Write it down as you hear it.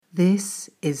This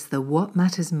is the What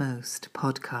Matters Most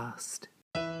podcast.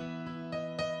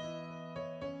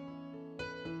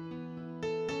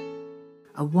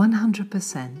 A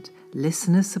 100%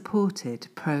 listener-supported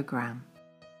program.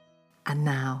 And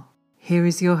now, here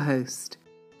is your host,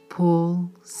 Paul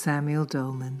Samuel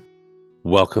Dolman.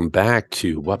 Welcome back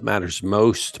to What Matters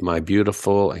Most, my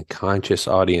beautiful and conscious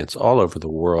audience all over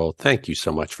the world. Thank you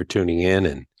so much for tuning in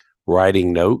and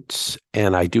writing notes.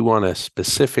 And I do want to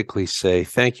specifically say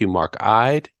thank you, Mark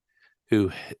Ide,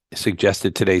 who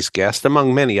suggested today's guest,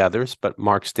 among many others, but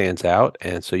Mark stands out.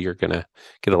 And so you're going to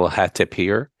get a little hat tip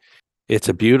here. It's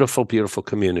a beautiful, beautiful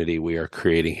community we are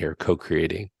creating here,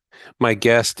 co-creating. My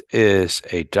guest is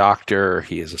a doctor.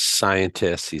 He is a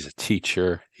scientist. He's a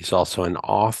teacher. He's also an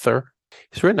author.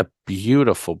 He's written a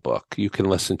beautiful book you can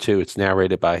listen to. It's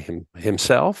narrated by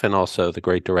himself and also the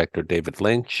great director David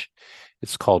Lynch.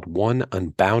 It's called One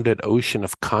Unbounded Ocean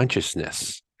of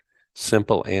Consciousness,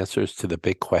 Simple Answers to the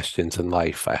Big Questions in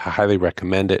Life. I highly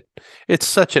recommend it. It's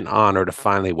such an honor to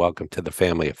finally welcome to the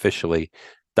family officially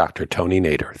Dr. Tony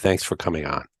Nader. Thanks for coming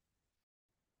on.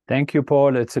 Thank you,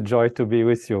 Paul. It's a joy to be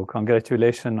with you.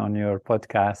 Congratulations on your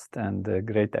podcast and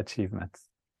great achievements.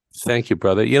 Thank you,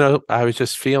 brother. You know, I was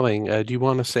just feeling, do you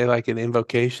want to say like an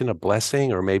invocation, a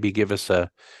blessing, or maybe give us a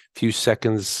few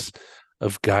seconds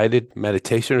of guided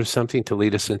meditation or something to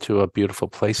lead us into a beautiful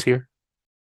place here?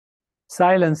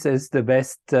 Silence is the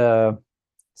best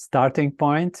starting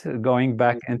point, going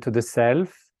back into the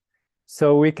self.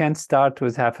 So we can start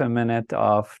with half a minute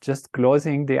of just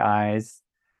closing the eyes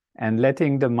and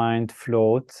letting the mind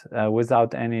float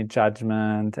without any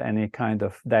judgment, any kind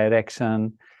of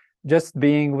direction, just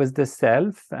being with the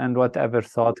self, and whatever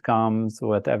thought comes,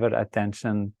 whatever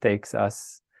attention takes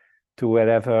us to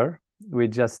wherever, we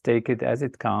just take it as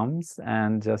it comes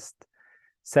and just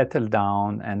settle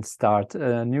down and start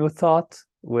a new thought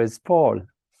with Paul.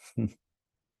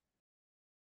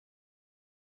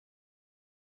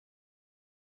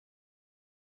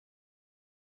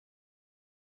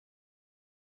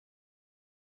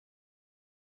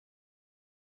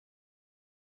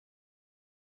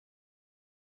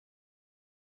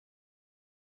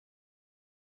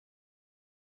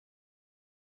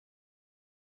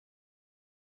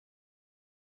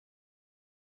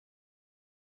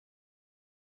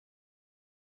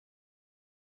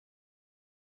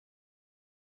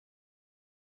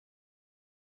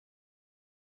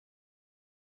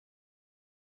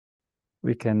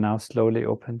 We can now slowly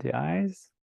open the eyes.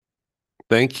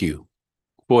 Thank you.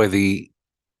 Boy, the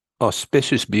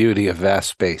auspicious beauty of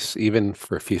vast space, even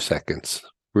for a few seconds,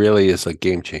 really is a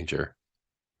game changer.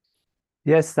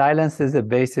 Yes, silence is the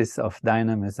basis of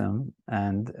dynamism.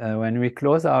 And when we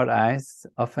close our eyes,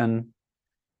 often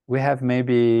we have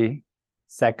maybe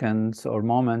seconds or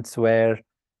moments where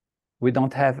we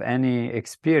don't have any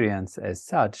experience as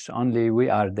such, only we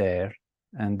are there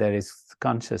and there is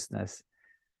consciousness.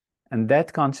 And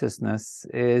that consciousness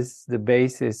is the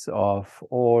basis of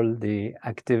all the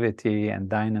activity and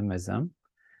dynamism.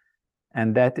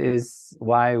 And that is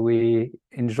why we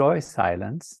enjoy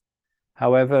silence.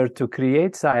 However, to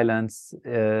create silence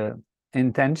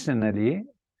intentionally,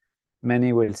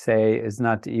 many will say is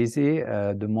not easy.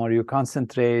 The more you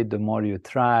concentrate, the more you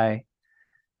try,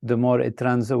 the more it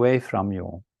runs away from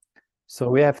you. So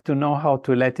we have to know how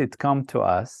to let it come to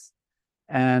us.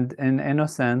 And in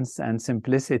innocence and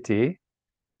simplicity,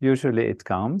 usually it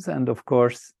comes. And of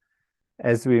course,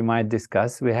 as we might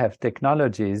discuss, we have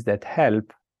technologies that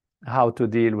help how to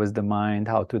deal with the mind,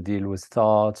 how to deal with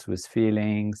thoughts, with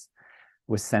feelings,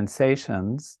 with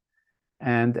sensations,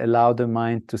 and allow the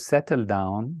mind to settle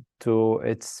down to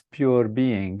its pure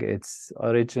being, its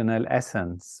original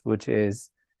essence, which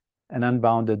is an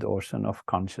unbounded ocean of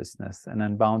consciousness, an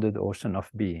unbounded ocean of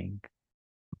being.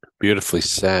 Beautifully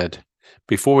said.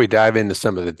 Before we dive into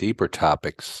some of the deeper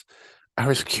topics, I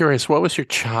was curious, what was your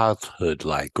childhood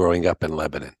like growing up in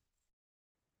Lebanon?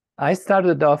 I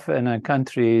started off in a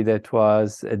country that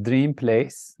was a dream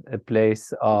place, a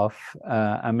place of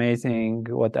amazing,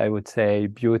 what I would say,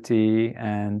 beauty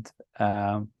and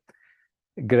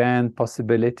grand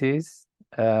possibilities,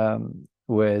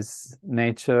 with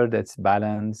nature that's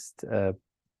balanced,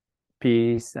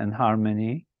 peace and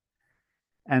harmony.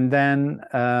 And then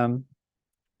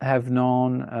have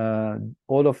known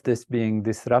all of this being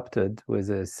disrupted with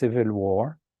a civil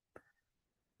war,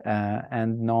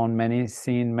 and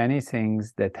seen many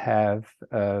things that have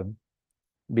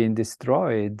been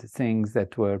destroyed, things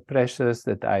that were precious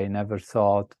that I never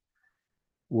thought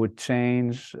would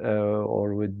change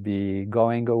or would be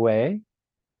going away,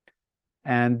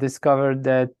 and discovered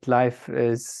that life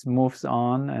moves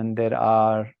on and there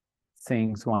are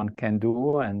things one can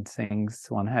do and things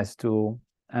one has to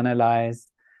analyze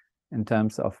in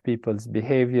terms of people's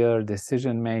behavior,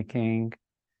 decision making,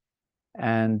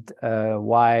 and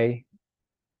why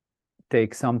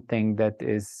take something that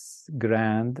is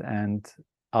grand and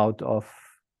out of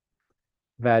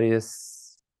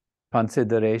various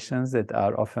considerations that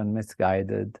are often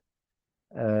misguided,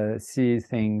 see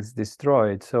things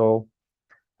destroyed. So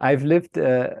I've lived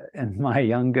in my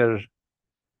younger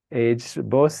age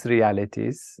both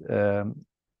realities,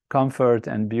 comfort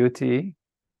and beauty,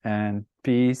 and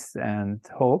peace and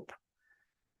hope,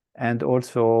 and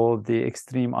also the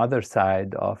extreme other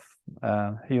side of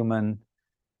human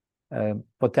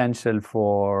potential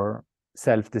for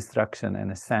self-destruction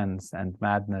in a sense, and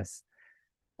madness.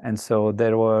 And so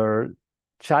there were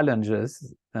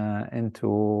challenges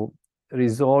into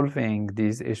resolving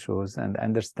these issues and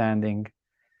understanding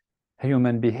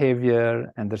human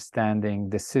behavior, understanding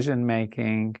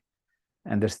decision-making,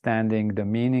 understanding the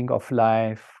meaning of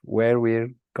life, where we're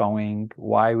going,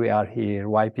 why we are here,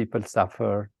 why people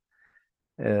suffer.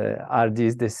 Are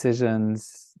these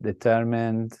decisions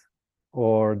determined,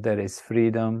 or there is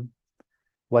freedom?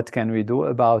 What can we do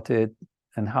about it,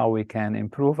 and how we can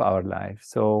improve our life?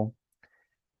 So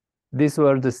these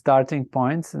were the starting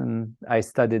points, and I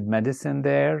studied medicine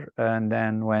there, and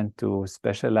then went to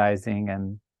specializing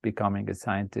and becoming a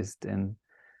scientist in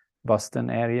Boston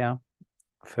area.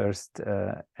 First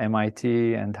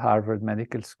MIT and Harvard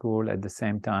Medical School at the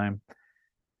same time.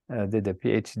 Did a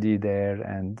PhD there,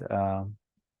 and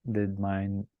did my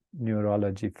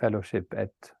neurology fellowship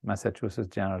at Massachusetts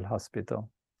General Hospital.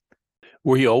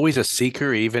 Were you always a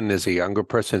seeker, even as a younger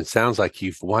person? It sounds like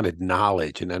you've wanted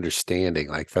knowledge and understanding,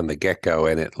 like from the get-go,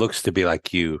 and it looks to be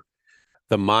like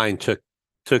the mind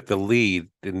took the lead,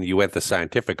 and you went the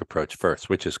scientific approach first,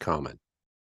 which is common.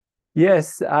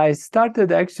 Yes, I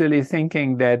started actually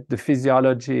thinking that the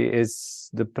physiology is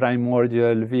the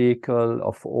primordial vehicle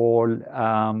of all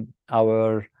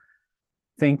our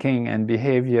thinking and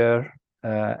behavior,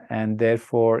 and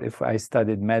therefore, if I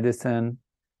studied medicine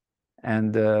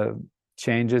and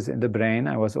changes in the brain,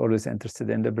 I was always interested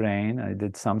in the brain. I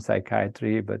did some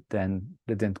psychiatry, but then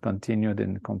didn't continue,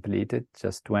 didn't complete it,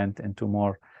 just went into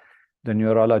more the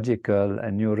neurological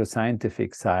and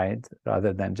neuroscientific side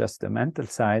rather than just the mental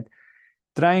side,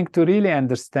 trying to really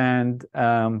understand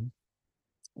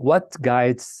what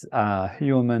guides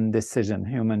human decision,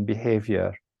 human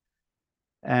behavior.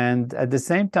 And at the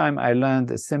same time, I learned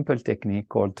a simple technique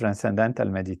called transcendental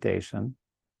meditation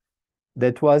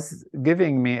that was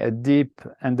giving me a deep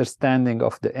understanding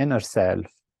of the inner self,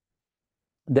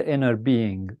 the inner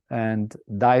being, and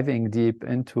diving deep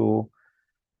into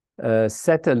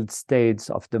settled states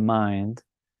of the mind.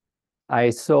 I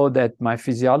saw that my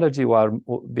physiology was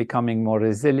becoming more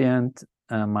resilient.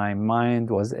 My mind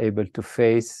was able to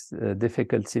face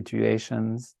difficult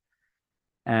situations,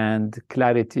 and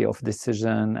clarity of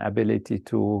decision, ability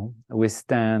to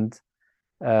withstand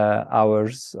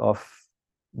hours of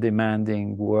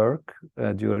demanding work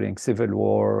during civil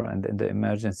war and in the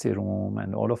emergency room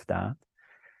and all of that.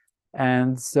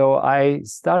 And so I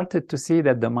started to see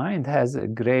that the mind has a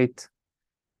great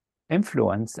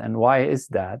influence, and why is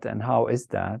that, and how is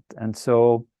that? And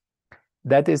so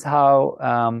that is how,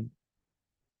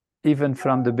 even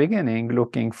from the beginning,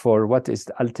 looking for what is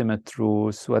the ultimate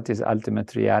truth, what is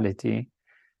ultimate reality,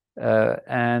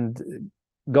 and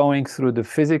going through the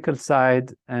physical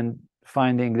side and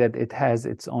finding that it has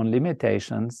its own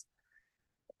limitations,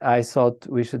 I thought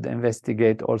we should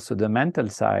investigate also the mental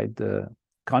side, the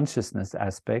consciousness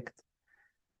aspect.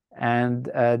 And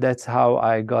that's how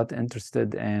I got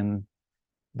interested in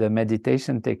the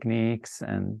meditation techniques,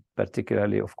 and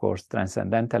particularly, of course,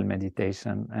 transcendental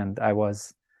meditation. And I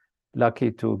was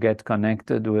lucky to get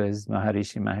connected with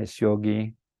Maharishi Mahesh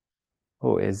Yogi,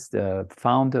 who is the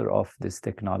founder of this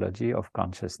technology of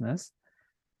consciousness,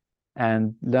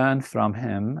 and learned from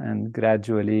him, and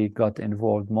gradually got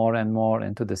involved more and more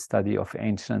into the study of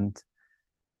ancient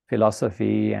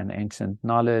philosophy and ancient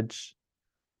knowledge.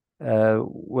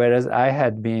 Whereas I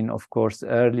had been, of course,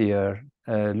 earlier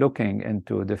looking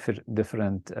into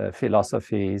different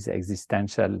philosophies,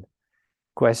 existential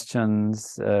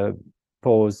questions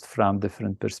posed from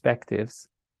different perspectives.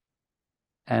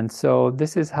 And so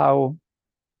this is how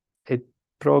it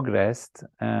progressed,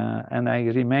 and I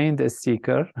remained a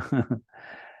seeker,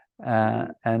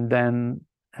 and then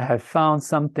I have found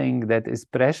something that is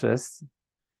precious,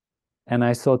 and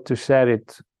I thought to share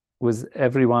it with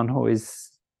everyone who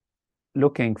is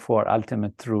looking for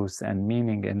ultimate truth and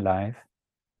meaning in life.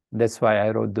 That's why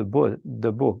I wrote the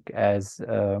book as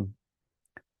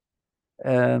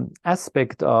an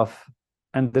aspect of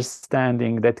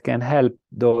understanding that can help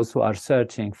those who are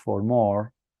searching for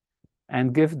more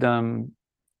and give them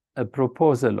a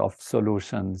proposal of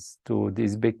solutions to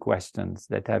these big questions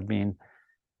that have been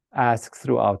asked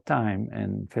throughout time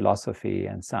in philosophy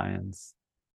and science.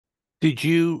 Did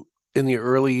you, in the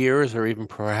early years, or even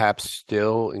perhaps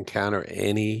still, encounter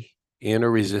any inner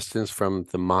resistance from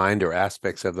the mind or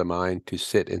aspects of the mind to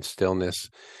sit in stillness?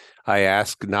 I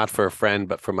ask not for a friend,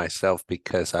 but for myself,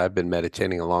 because I've been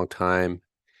meditating a long time.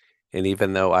 And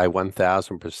even though I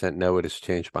 1000% know it has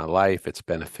changed my life, it's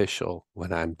beneficial.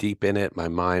 When I'm deep in it, my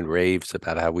mind raves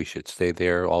about how we should stay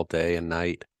there all day and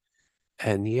night.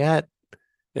 And yet,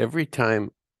 every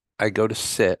time I go to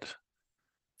sit,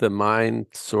 the mind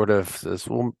sort of says,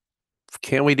 well,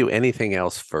 can we do anything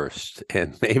else first?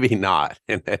 And maybe not.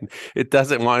 And then it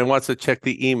doesn't want, it wants to check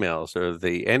the emails or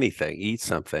the anything, eat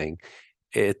something.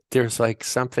 There's like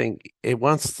something, it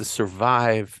wants to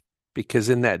survive, because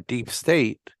in that deep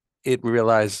state, it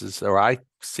realizes, or I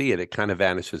see it, it kind of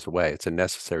vanishes away. It's a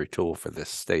necessary tool for this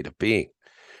state of being.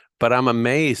 But I'm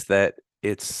amazed that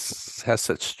has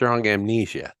such strong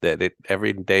amnesia that it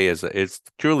every day it's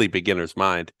truly beginner's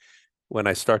mind. When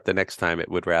I start the next time, it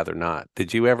would rather not.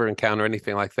 Did you ever encounter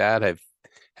anything like that?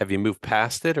 Have you moved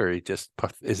past it, or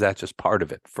is that just part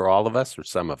of it for all of us or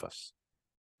some of us?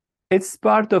 It's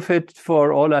part of it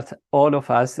for all of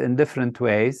us in different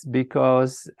ways,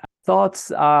 because thoughts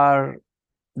are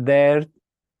there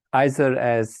either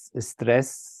as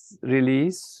stress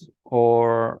release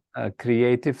or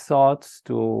creative thoughts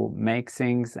to make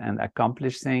things and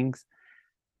accomplish things.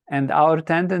 And our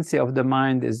tendency of the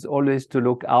mind is always to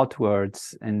look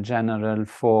outwards in general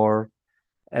for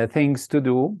things to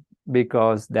do,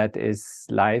 because that is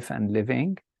life and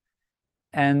living.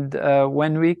 And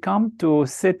when we come to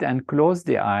sit and close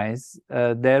the eyes,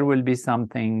 there will be some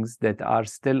things that are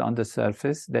still on the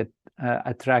surface that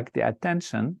attract the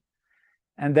attention.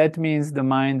 And that means the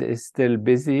mind is still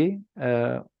busy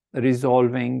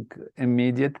resolving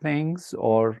immediate things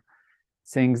or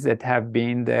things that have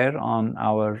been there on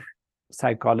our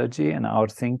psychology and our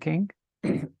thinking.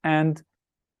 And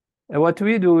what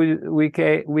we do,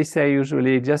 we say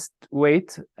usually just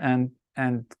wait and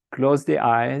close the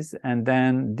eyes, and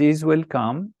then these will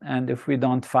come. And if we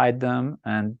don't fight them,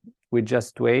 and we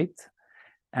just wait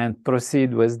and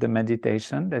proceed with the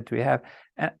meditation that we have.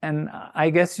 And I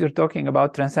guess you're talking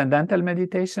about transcendental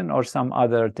meditation or some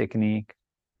other technique?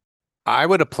 I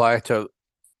would apply it to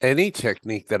any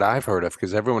technique that I've heard of,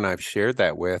 because everyone I've shared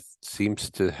that with seems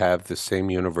to have the same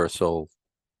universal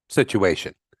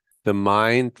situation. The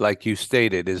mind, like you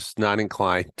stated, is not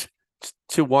inclined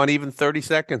to want even 30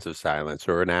 seconds of silence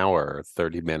or an hour or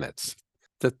 30 minutes.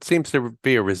 That seems to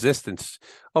be a resistance,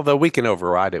 although we can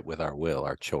override it with our will,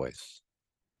 our choice.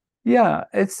 Yeah,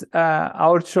 it's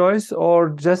our choice, or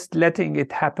just letting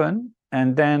it happen.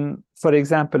 And then, for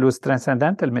example, with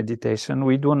transcendental meditation,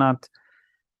 we do not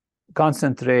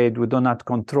concentrate, we do not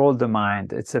control the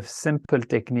mind. It's a simple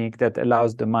technique that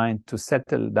allows the mind to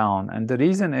settle down. And the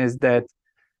reason is that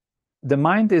the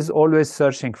mind is always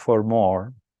searching for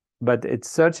more, but it's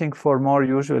searching for more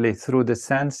usually through the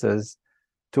senses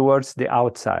towards the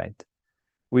outside.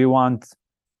 We want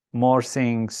more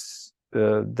things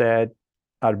that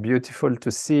are beautiful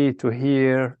to see, to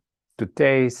hear, to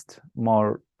taste,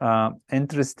 more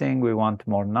interesting. We want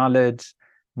more knowledge,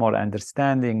 more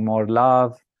understanding, more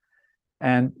love.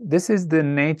 And this is the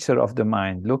nature of the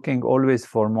mind, looking always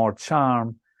for more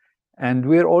charm. And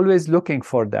we're always looking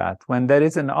for that. When there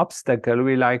is an obstacle,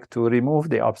 we like to remove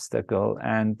the obstacle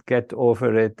and get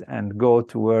over it and go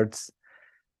towards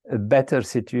a better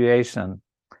situation,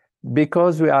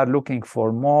 because we are looking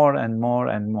for more and more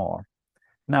and more.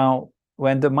 Now,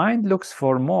 when the mind looks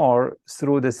for more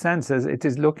through the senses, it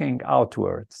is looking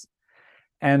outwards.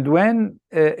 And when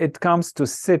it comes to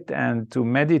sit and to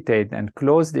meditate and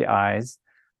close the eyes,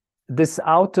 this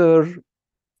outer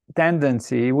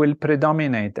tendency will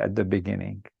predominate at the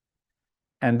beginning.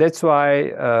 And that's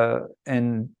why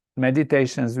in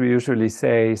meditations, we usually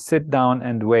say, sit down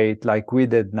and wait, like we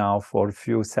did now for a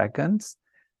few seconds.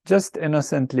 Just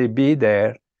innocently be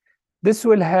there. This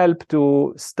will help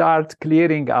to start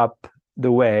clearing up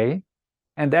the way.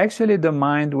 And actually, the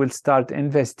mind will start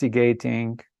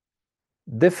investigating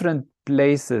different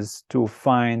places to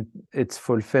find its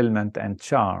fulfillment and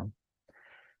charm.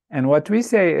 And what we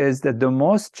say is that the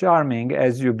most charming,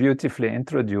 as you beautifully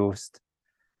introduced,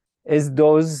 is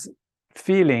those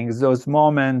feelings, those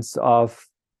moments of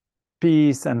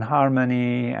peace and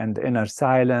harmony and inner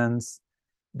silence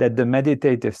that the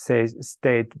meditative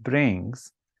state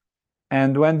brings.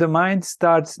 And when the mind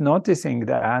starts noticing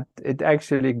that, it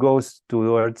actually goes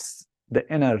towards the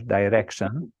inner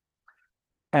direction.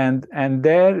 And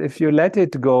there, if you let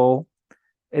it go,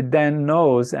 it then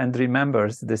knows and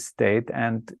remembers the state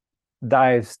and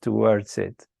dives towards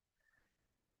it.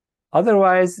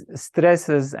 Otherwise,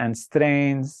 stresses and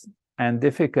strains and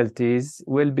difficulties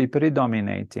will be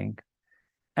predominating.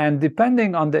 And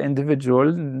depending on the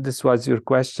individual, this was your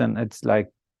question, it's like,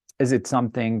 is it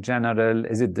something general?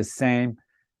 Is it the same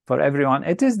for everyone?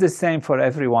 It is the same for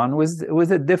everyone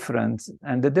with a difference.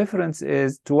 And the difference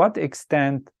is to what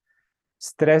extent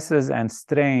stresses and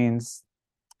strains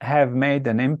have made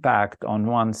an impact on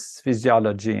one's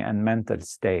physiology and mental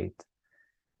state.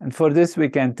 And for this, we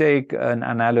can take an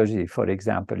analogy, for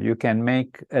example. You can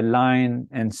make a line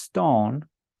in stone,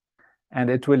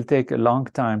 and it will take a long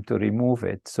time to remove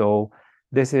it. So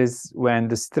this is when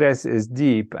the stress is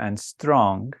deep and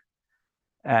strong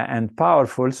and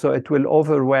powerful, so it will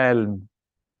overwhelm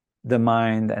the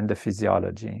mind and the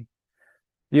physiology.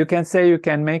 You can say you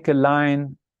can make a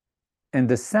line in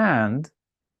the sand,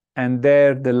 and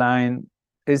there the line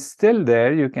is still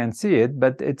there, you can see it,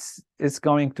 but it's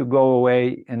going to go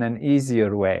away in an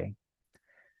easier way.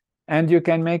 And you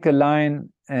can make a line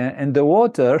in the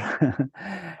water,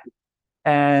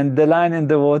 and the line in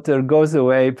the water goes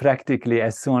away practically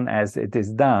as soon as it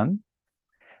is done.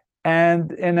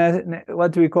 And in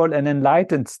what we call an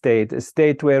enlightened state, a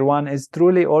state where one is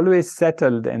truly always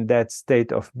settled in that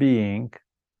state of being,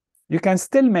 you can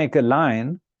still make a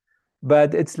line,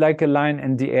 but it's like a line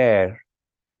in the air.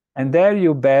 And there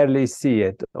you barely see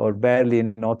it or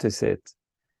barely notice it.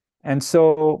 And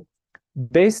so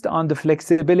based on the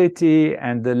flexibility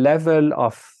and the level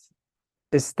of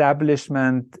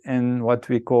establishment in what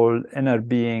we call inner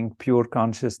being, pure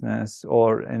consciousness,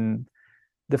 or in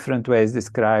different ways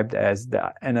described as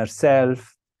the inner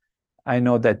self. I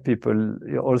know that people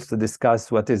also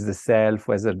discuss what is the self,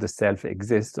 whether the self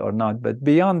exists or not. But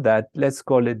beyond that, let's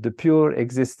call it the pure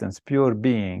existence, pure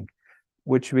being,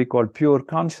 which we call pure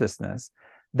consciousness,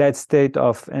 that state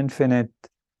of infinite,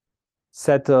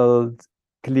 settled,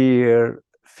 clear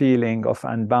feeling of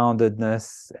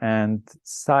unboundedness and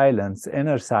silence,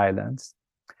 inner silence.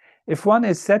 If one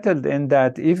is settled in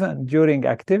that even during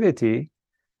activity,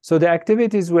 so the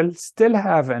activities will still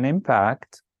have an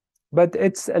impact, but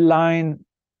it's a line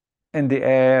in the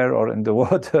air or in the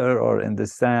water or in the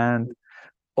sand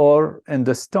or in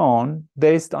the stone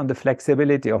based on the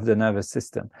flexibility of the nervous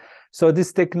system. So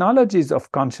these technologies of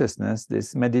consciousness,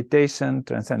 this meditation,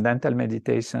 transcendental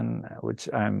meditation, which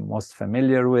I'm most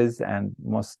familiar with and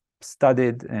most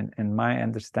studied in my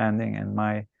understanding and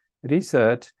my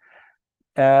research,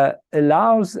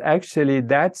 allows actually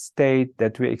that state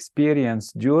that we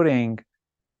experience during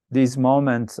these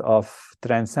moments of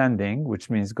transcending, which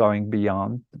means going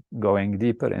beyond, going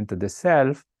deeper into the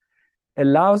self,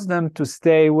 allows them to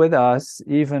stay with us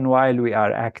even while we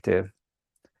are active,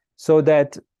 so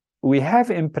that we have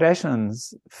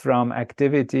impressions from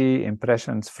activity,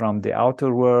 impressions from the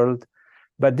outer world,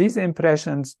 but these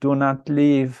impressions do not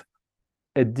leave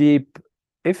a deep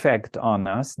effect on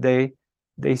us.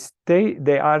 They stay,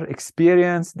 they are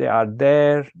experienced, they are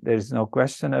there, there's no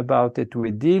question about it. We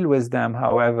deal with them,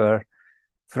 however,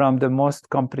 from the most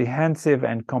comprehensive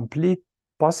and complete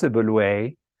possible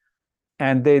way,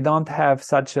 and they don't have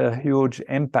such a huge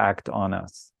impact on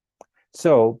us.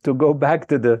 So to go back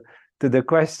to the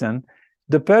question,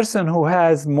 the person who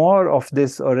has more of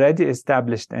this already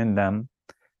established in them,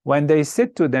 when they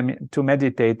sit to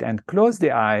meditate and close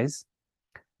the eyes,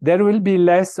 there will be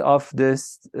less of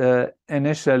this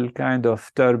initial kind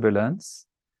of turbulence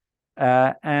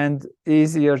and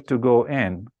easier to go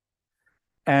in.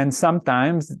 And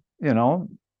sometimes,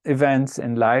 events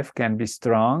in life can be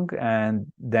strong,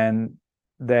 and then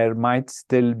there might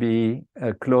still be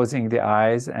closing the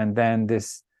eyes, and then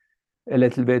a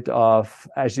little bit of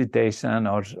agitation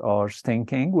or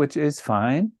thinking, which is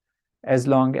fine, as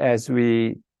long as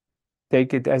we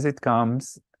take it as it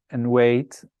comes and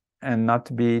wait and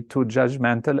not be too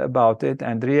judgmental about it,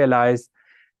 and realize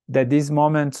that these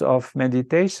moments of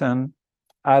meditation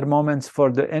are moments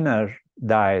for the inner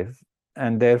dive,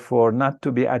 and therefore not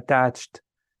to be attached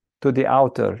to the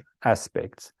outer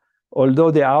aspects. Although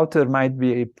the outer might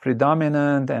be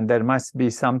predominant and there must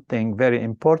be something very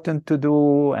important to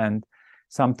do and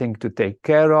something to take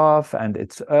care of, and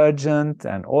it's urgent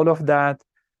and all of that,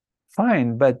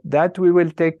 fine, but that we will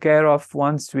take care of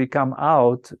once we come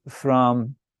out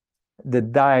from the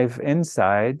dive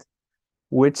inside,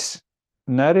 which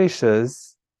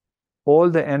nourishes all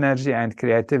the energy and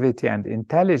creativity and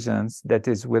intelligence that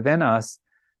is within us,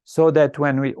 so that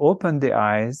when we open the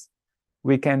eyes,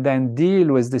 we can then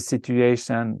deal with the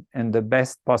situation in the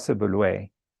best possible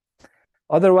way.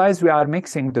 Otherwise, we are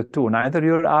mixing the two. Neither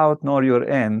you're out nor you're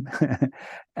in.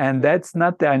 And that's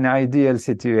not an ideal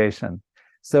situation.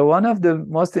 So one of the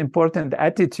most important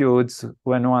attitudes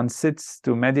when one sits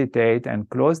to meditate and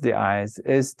close the eyes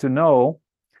is to know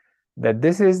that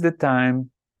this is the time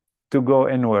to go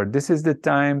inward. This is the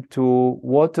time to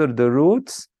water the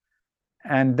roots,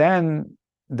 and then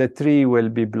the tree will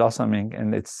be blossoming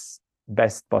in its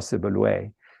best possible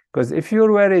way. Because if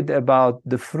you're worried about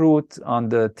the fruit on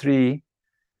the tree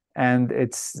and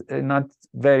it's not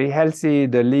very healthy,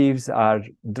 the leaves are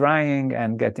drying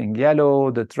and getting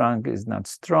yellow, the trunk is not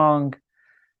strong,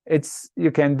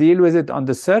 you can deal with it on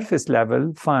the surface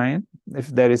level, fine, if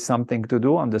there is something to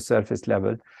do on the surface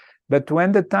level. But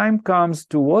when the time comes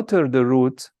to water the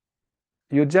root,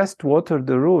 you just water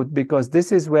the root, because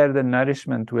this is where the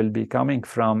nourishment will be coming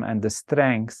from, and the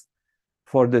strength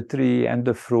for the tree and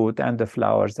the fruit and the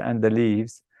flowers and the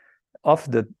leaves of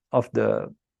the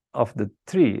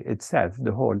tree itself,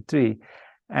 the whole tree.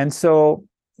 And so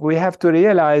we have to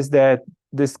realize that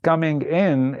this coming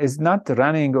in is not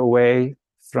running away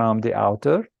from the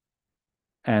outer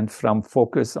and from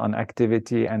focus on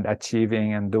activity and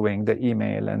achieving and doing the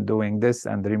email and doing this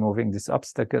and removing this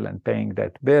obstacle and paying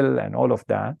that bill and all of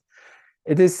that.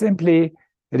 It is simply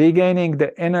regaining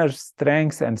the inner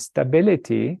strength and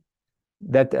stability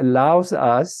that allows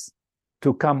us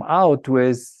to come out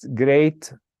with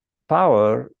great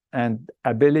power and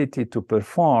ability to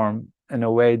perform in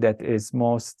a way that is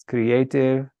most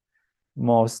creative,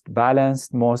 most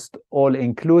balanced, most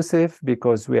all-inclusive,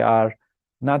 because we are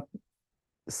not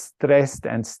stressed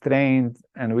and strained,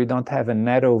 and we don't have a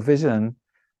narrow vision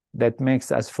that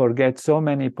makes us forget so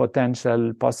many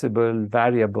potential possible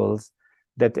variables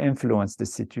that influence the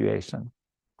situation.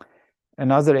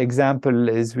 Another example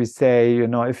is, we say,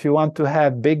 if you want to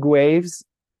have big waves,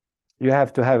 you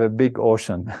have to have a big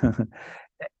ocean.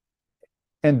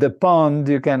 In the pond,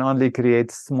 you can only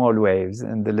create small waves.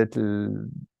 In the little,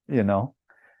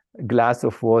 glass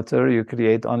of water, you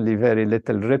create only very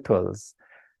little ripples.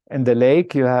 In the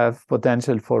lake, you have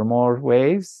potential for more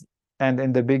waves. And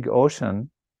in the big ocean,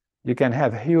 you can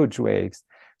have huge waves.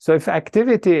 So if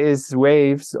activity is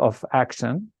waves of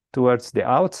action towards the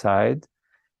outside,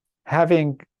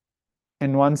 having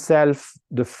in oneself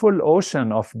the full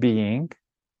ocean of being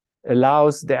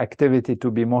allows the activity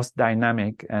to be most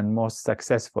dynamic and most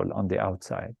successful on the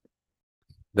outside.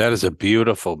 That is a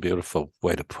beautiful, beautiful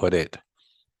way to put it.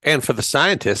 And for the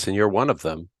scientists, and you're one of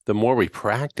them, the more we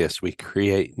practice, we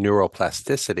create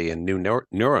neuroplasticity and new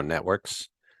neural networks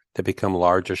that become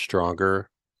larger, stronger,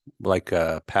 like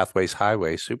pathways,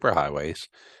 highways, superhighways,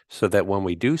 so that when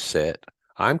we do sit,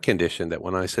 I'm conditioned that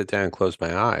when I sit down and close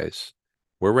my eyes,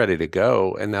 we're ready to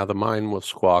go. And now the mind will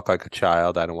squawk like a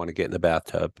child. I don't want to get in the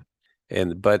bathtub.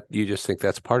 But you just think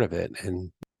that's part of it.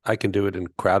 And I can do it in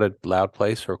a crowded, loud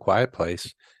place or a quiet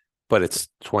place, but it's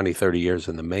 20, 30 years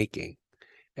in the making.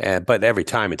 But every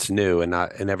time it's new, and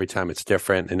every time it's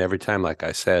different. And every time, like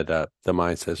I said, the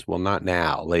mind says, well, not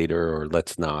now, later, or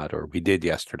let's not, or we did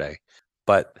yesterday.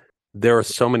 But there are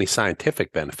so many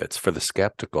scientific benefits for the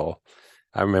skeptical.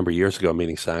 I remember years ago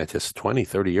meeting scientists 20,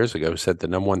 30 years ago who said the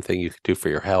number one thing you could do for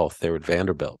your health, they were at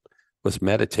Vanderbilt, was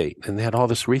meditate. And they had all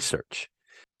this research.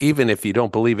 Even if you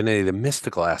don't believe in any of the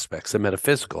mystical aspects, the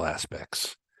metaphysical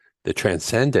aspects, the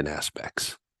transcendent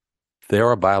aspects, there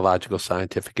are biological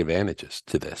scientific advantages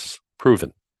to this,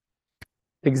 proven.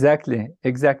 Exactly.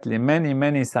 Many,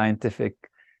 many scientific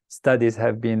studies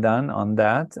have been done on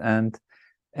that, and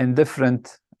in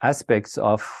different aspects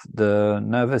of the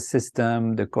nervous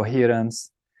system, the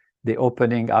coherence, the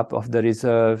opening up of the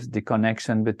reserves, the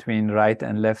connection between right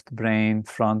and left brain,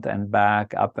 front and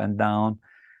back, up and down,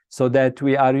 so that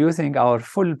we are using our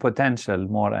full potential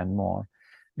more and more.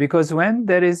 Because when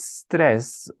there is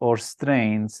stress or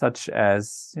strain, such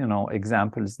as,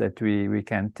 examples that we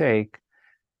can take,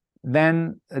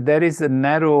 then there is a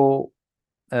narrow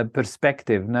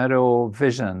perspective, narrow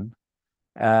vision,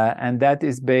 and that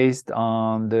is based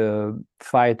on the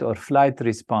fight or flight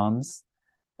response,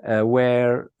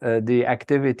 where the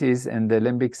activities in the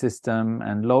limbic system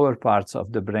and lower parts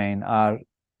of the brain are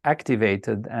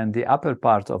activated, and the upper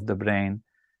part of the brain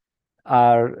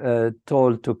are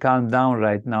told to calm down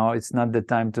right now. It's not the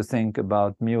time to think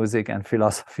about music and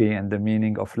philosophy and the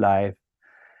meaning of life,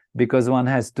 because one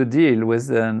has to deal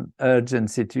with an urgent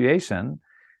situation.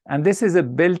 And this is a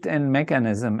built-in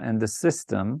mechanism in the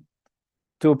system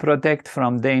to protect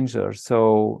from danger.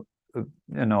 So,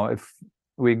 if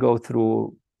we go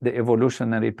through the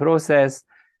evolutionary process,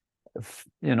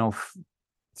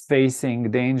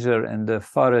 facing danger in the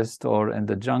forest or in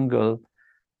the jungle,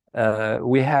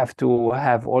 we have to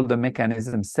have all the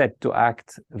mechanisms set to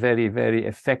act very, very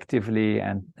effectively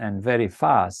and very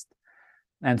fast.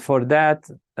 And for that,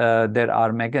 there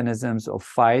are mechanisms of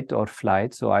fight or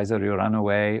flight. So either you run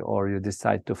away or you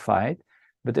decide to fight.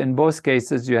 But in both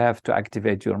cases, you have to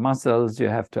activate your muscles, you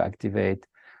have to activate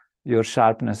your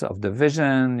sharpness of the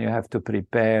vision, you have to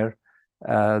prepare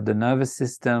the nervous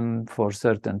system for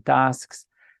certain tasks.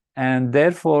 And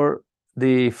therefore,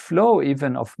 the flow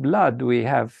even of blood we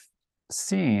have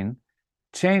seen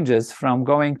changes from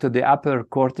going to the upper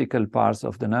cortical parts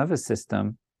of the nervous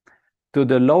system to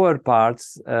the lower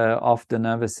parts of the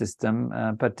nervous system,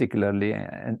 particularly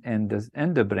in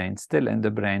the brain, still in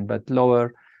the brain, but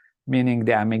lower, meaning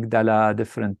the amygdala,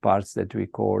 different parts that we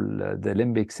call the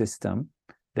limbic system,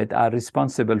 that are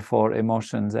responsible for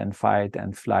emotions and fight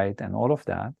and flight and all of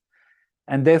that.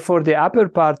 And therefore, the upper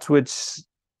parts, which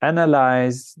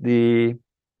analyze the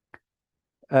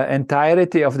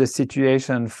entirety of the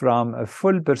situation from a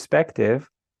full perspective,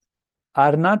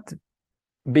 are not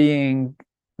being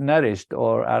nourished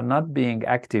or are not being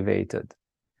activated.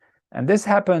 And this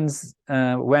happens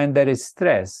when there is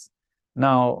stress.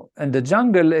 Now, in the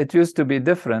jungle, it used to be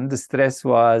different. The stress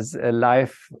was a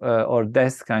life or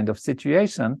death kind of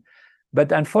situation.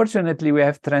 But unfortunately, we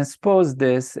have transposed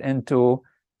this into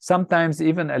sometimes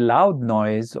even a loud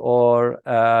noise or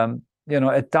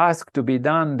a task to be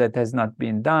done that has not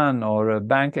been done, or a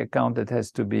bank account that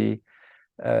has to be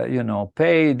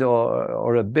paid,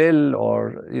 or a bill,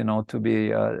 or to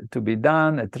be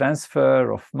done, a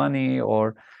transfer of money,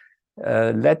 or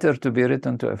a letter to be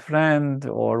written to a friend,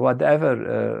 or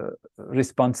whatever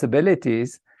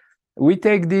responsibilities. We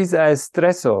take these as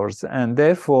stressors, and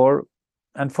therefore,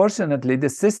 unfortunately, the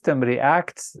system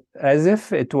reacts as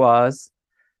if it was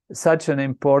such an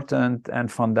important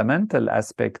and fundamental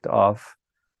aspect of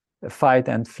fight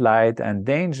and flight and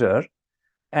danger,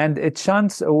 and it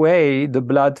shunts away the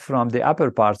blood from the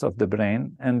upper parts of the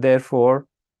brain, and therefore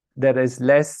there is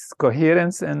less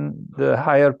coherence in the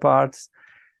higher parts,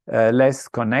 less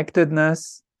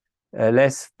connectedness,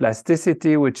 less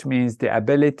plasticity, which means the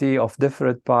ability of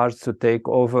different parts to take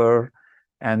over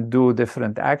and do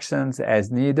different actions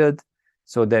as needed.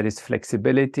 So there is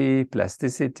flexibility,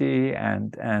 plasticity,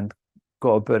 and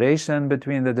cooperation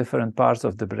between the different parts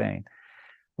of the brain.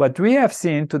 What we have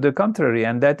seen to the contrary,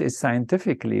 and that is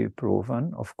scientifically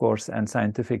proven, of course, and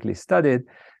scientifically studied,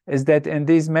 is that in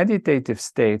these meditative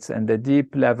states and the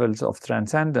deep levels of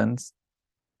transcendence,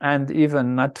 and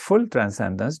even not full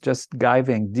transcendence, just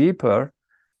diving deeper,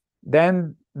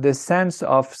 then the sense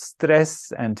of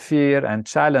stress and fear and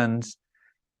challenge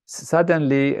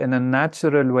suddenly, in a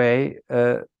natural way,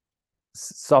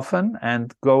 soften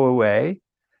and go away.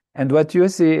 And what you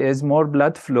see is more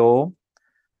blood flow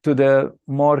to the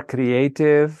more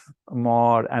creative,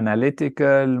 more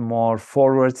analytical, more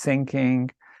forward-thinking,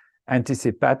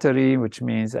 anticipatory, which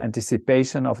means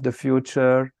anticipation of the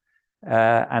future,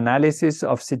 analysis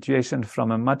of situation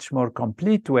from a much more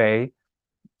complete way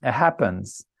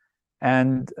happens.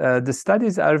 And the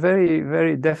studies are very,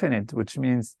 very definite, which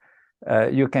means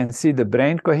you can see the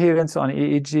brain coherence on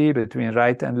EEG between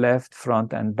right and left,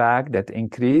 front and back, that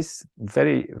increase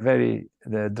very, very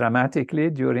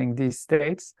dramatically during these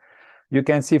states. You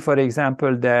can see, for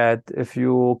example, that if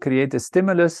you create a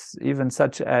stimulus, even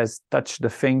such as touch the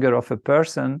finger of a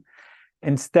person,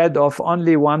 instead of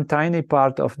only one tiny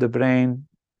part of the brain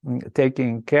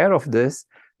taking care of this,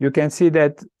 you can see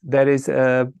that there is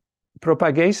a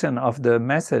propagation of the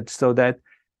message, so that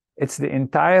it's the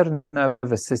entire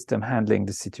nervous system handling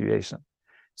the situation.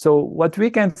 So what we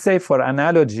can say for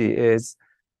analogy is,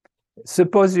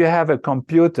 suppose you have a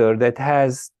computer that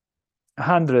has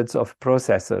hundreds of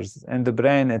processors. In the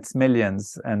brain, it's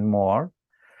millions and more.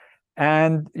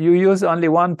 And you use only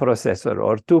one processor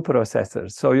or two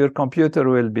processors. So your computer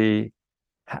will be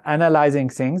analyzing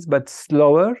things, but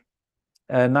slower,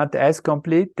 not as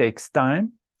complete, takes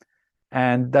time,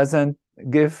 and doesn't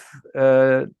give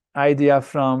idea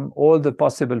from all the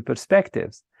possible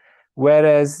perspectives.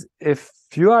 Whereas if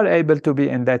you are able to be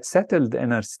in that settled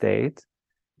inner state,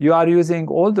 you are using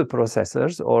all the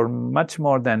processors, or much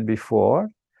more than before,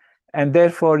 and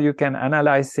therefore you can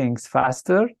analyze things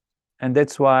faster. And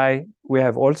that's why we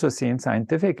have also seen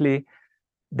scientifically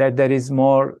that there is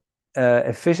more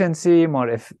efficiency, more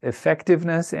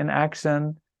effectiveness in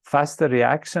action, faster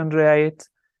reaction rate,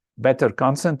 better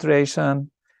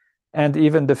concentration, and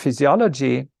even the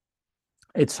physiology,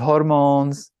 its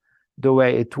hormones, the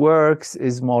way it works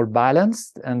is more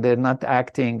balanced, and they're not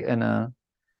acting in a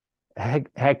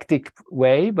hectic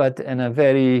way, but in a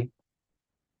very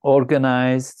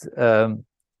organized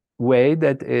way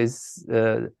that is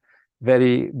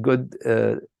very good,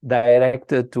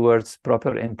 directed towards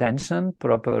proper intention,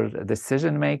 proper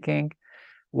decision making,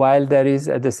 while there is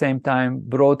at the same time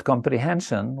broad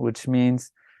comprehension, which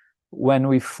means when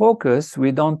we focus,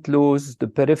 we don't lose the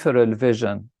peripheral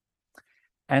vision.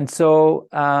 And so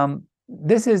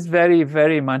this is very,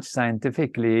 very much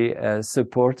scientifically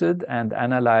supported and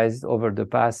analyzed over the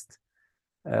past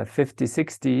 50,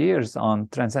 60 years on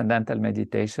transcendental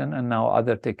meditation. And now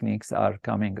other techniques are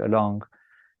coming along,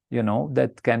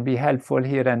 that can be helpful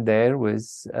here and there with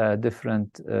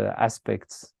different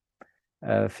aspects,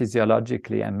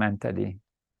 physiologically and mentally.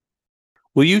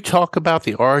 Will you talk about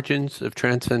the origins of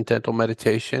transcendental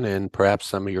meditation and perhaps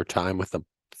some of your time with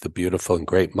the beautiful and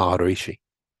great Maharishi?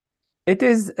 It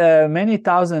is many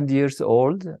thousand years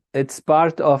old. It's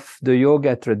part of the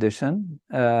yoga tradition,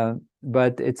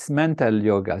 but it's mental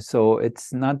yoga. So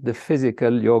it's not the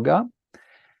physical yoga.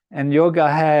 And yoga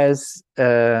has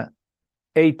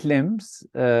 8 limbs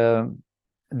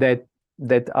that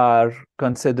are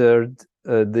considered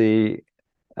the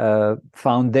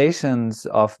foundations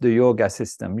of the yoga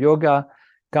system. Yoga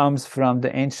comes from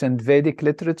the ancient Vedic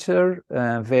literature,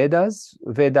 Vedas.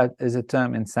 Veda is a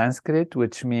term in Sanskrit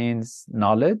which means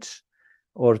knowledge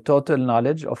or total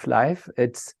knowledge of life.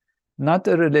 It's not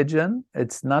a religion,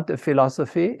 it's not a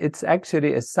philosophy, it's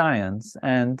actually a science.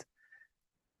 And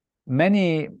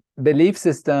many belief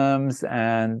systems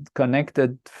and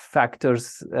connected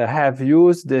factors have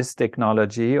used this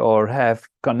technology or have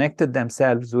connected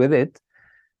themselves with it.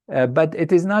 But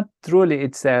it is not truly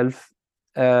itself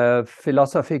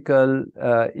philosophical,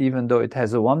 even though it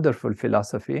has a wonderful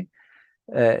philosophy.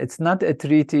 It's not a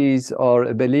treatise or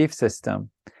a belief system.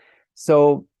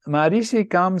 So Maharishi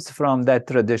comes from that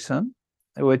tradition,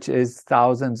 which is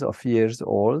thousands of years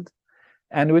old,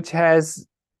 and which has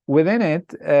within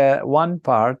it one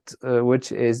part,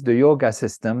 which is the yoga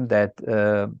system that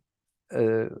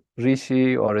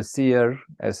Rishi or a seer,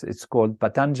 as it's called,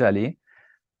 Patanjali,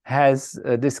 has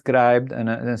described in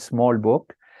a small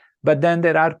book. But then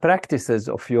there are practices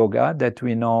of yoga that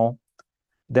we know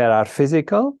there are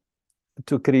physical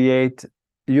to create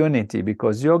unity,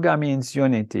 because yoga means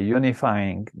unity,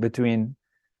 unifying between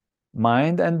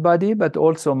mind and body, but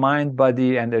also mind,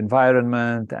 body, and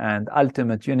environment, and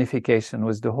ultimate unification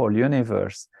with the whole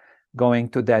universe, going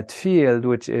to that field,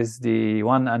 which is the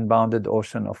one unbounded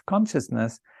ocean of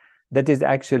consciousness, that is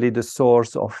actually the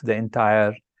source of the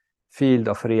entire field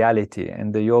of reality.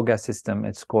 In the yoga system,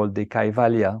 it's called the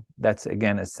Kaivalya. That's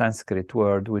again a Sanskrit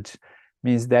word, which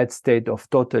means that state of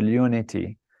total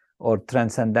unity or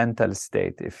transcendental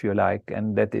state, if you like,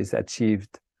 and that is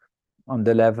achieved on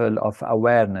the level of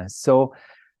awareness. So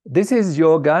this is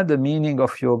yoga, the meaning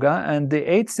of yoga, and the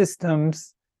 8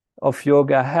 systems of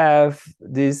yoga have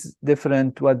these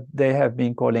different, what they have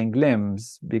been calling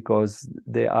limbs, because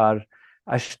they are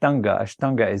Ashtanga.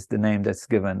 Ashtanga is the name that's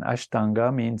given.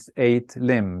 Ashtanga means 8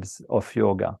 limbs of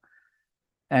yoga.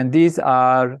 And these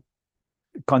are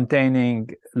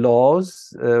containing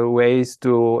laws, ways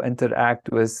to interact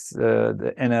with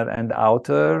the inner and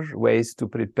outer, ways to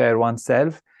prepare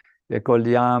oneself. They're called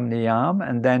Yam, Niyam.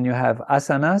 And then you have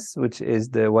asanas, which is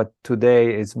what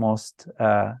today is most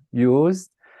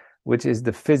used, which is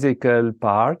the physical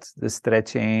part, the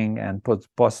stretching and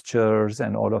postures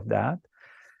and all of that.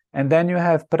 And then you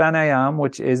have pranayam,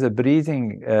 which is a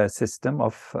breathing system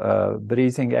of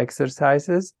breathing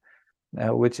exercises,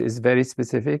 which is very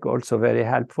specific, also very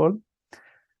helpful.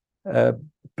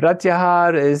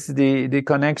 Pratyahar is the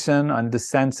connection on the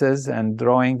senses and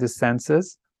drawing the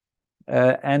senses.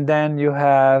 And then you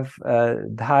have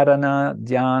dharana,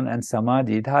 dhyan, and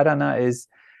samadhi. Dharana is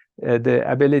the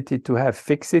ability to have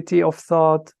fixity of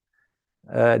thought.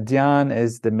 Dhyan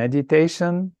is the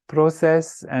meditation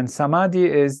process, and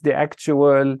samadhi is the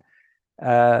actual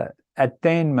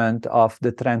attainment of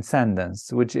the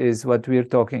transcendence, which is what we're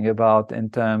talking about in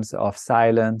terms of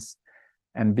silence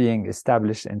and being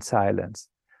established in silence.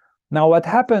 Now, what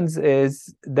happens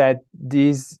is that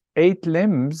these 8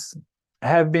 limbs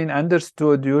have been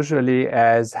understood usually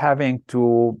as having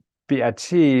to be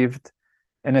achieved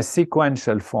in a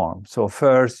sequential form. So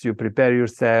first you prepare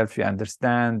yourself, you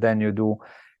understand, then you do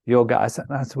yoga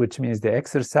asanas, which means the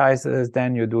exercises,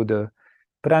 then you do the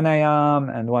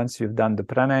pranayam, and once you've done the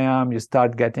pranayam, you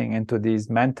start getting into these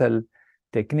mental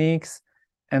techniques,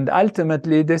 and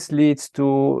ultimately this leads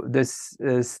to this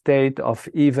state of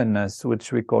evenness,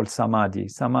 which we call samadhi.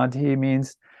 Samadhi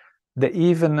means the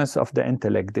evenness of the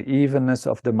intellect, the evenness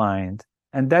of the mind,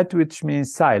 and that which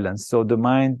means silence. So the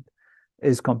mind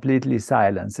is completely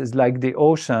silent. It's like the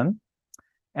ocean,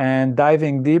 and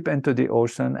diving deep into the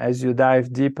ocean, as you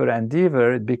dive deeper and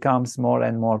deeper, it becomes more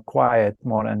and more quiet,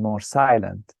 more and more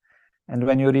silent. And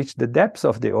when you reach the depths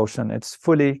of the ocean, it's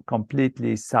fully,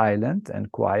 completely silent and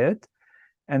quiet.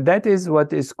 And that is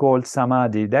what is called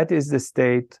samadhi. That is the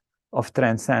state of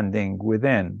transcending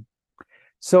within.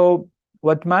 So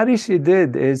what Maharishi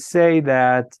did is say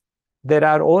that there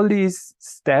are all these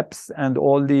steps and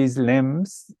all these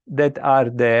limbs that are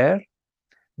there,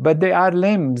 but they are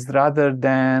limbs rather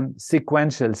than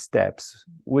sequential steps,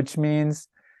 which means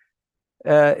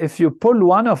if you pull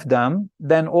one of them,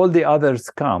 then all the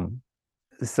others come.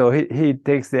 So he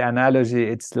takes the analogy,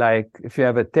 it's like if you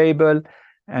have a table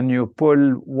and you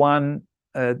pull one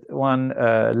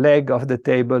leg of the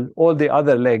table, all the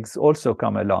other legs also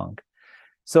come along.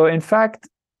 So in fact,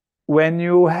 when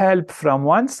you help from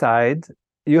one side,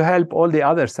 you help all the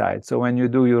other sides. So when you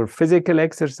do your physical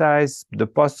exercise, the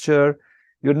posture,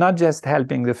 you're not just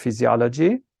helping the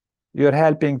physiology, you're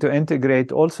helping to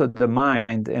integrate also the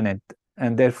mind in it.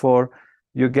 And therefore,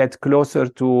 you get closer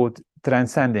to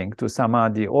transcending, to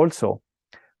samadhi also.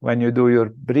 When you do your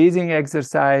breathing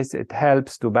exercise, it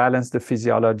helps to balance the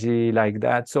physiology like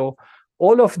that. So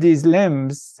all of these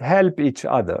limbs help each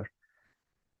other.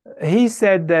 He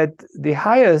said that the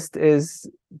highest is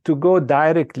to go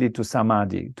directly to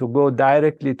samadhi, to go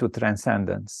directly to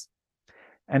transcendence.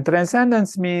 And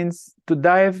transcendence means to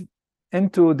dive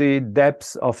into the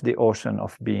depths of the ocean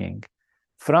of being.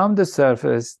 From the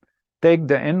surface, take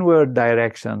the inward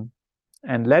direction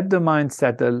and let the mind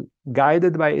settle,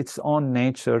 guided by its own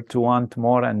nature to want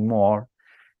more and more.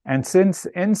 And since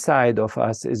inside of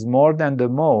us is more than the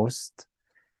most,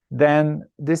 then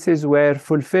this is where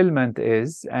fulfillment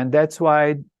is, and that's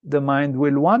why the mind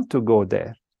will want to go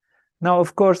there. Now,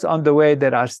 of course, on the way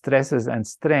there are stresses and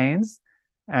strains,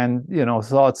 and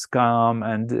thoughts come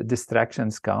and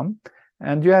distractions come,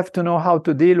 and you have to know how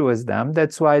to deal with them.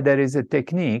 That's why there is a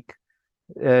technique,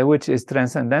 which is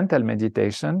transcendental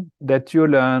meditation, that you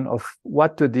learn of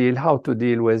how to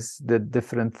deal with the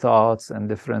different thoughts and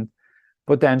different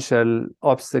potential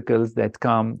obstacles that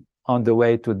come on the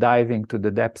way to diving to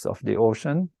the depths of the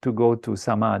ocean to go to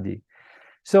samadhi.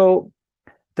 So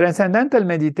transcendental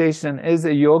meditation is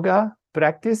a yoga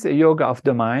practice, a yoga of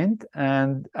the mind,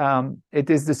 and it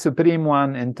is the supreme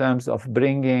one in terms of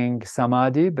bringing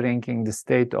samadhi, bringing the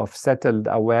state of settled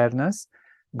awareness,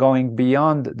 going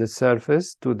beyond the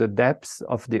surface to the depths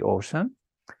of the ocean.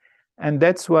 And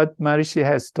that's what Maharishi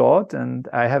has taught, and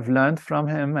I have learned from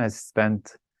him. I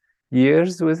spent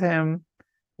years with him.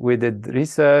 We did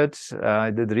research. I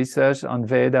did research on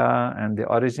Veda and the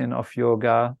origin of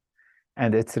yoga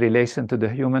and its relation to the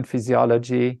human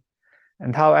physiology,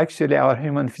 and how actually our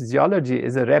human physiology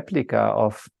is a replica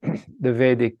of the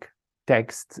Vedic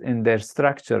texts in their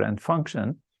structure and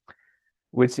function,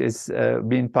 which is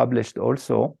being published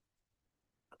also,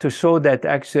 to show that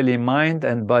actually mind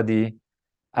and body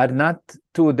are not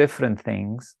two different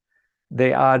things.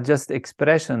 They are just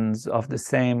expressions of the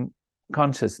same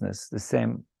consciousness, the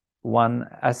same one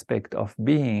aspect of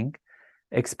being,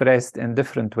 expressed in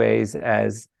different ways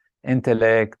as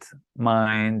intellect,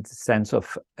 mind, sense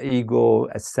of ego,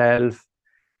 a self,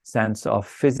 sense of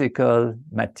physical,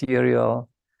 material,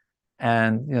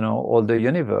 and all the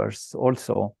universe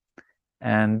also.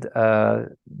 And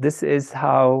this is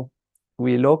how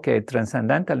we locate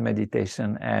transcendental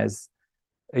meditation as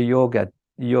a yoga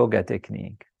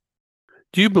technique.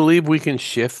 Do you believe we can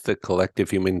shift the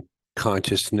collective human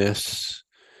conscious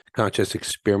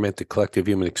experiment, the collective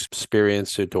human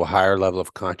experience into a higher level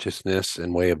of consciousness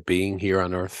and way of being here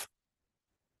on Earth?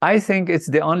 I think it's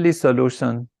the only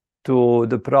solution to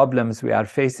the problems we are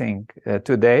facing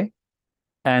today.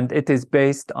 And it is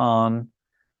based on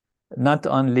not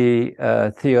only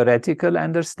theoretical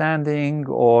understanding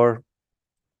or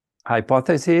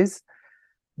hypotheses,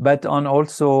 but on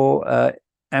also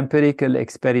empirical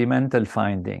experimental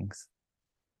findings.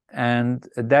 And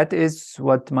that is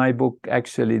what my book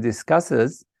actually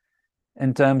discusses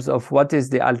in terms of what is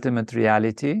the ultimate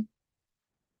reality.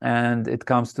 And it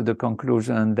comes to the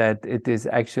conclusion that it is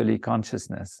actually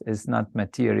consciousness, it's not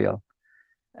material.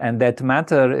 And that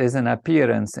matter is an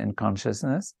appearance in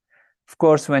consciousness. Of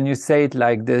course, when you say it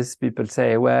like this, people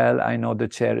say, well, I know the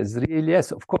chair is real.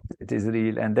 Yes, of course it is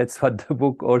real. And that's what the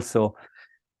book also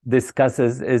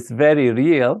discusses, is very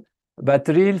real, but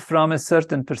real from a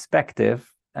certain perspective.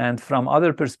 And from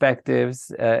other perspectives,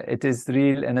 it is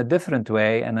real in a different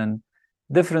way. And in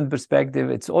different perspective,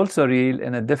 it's also real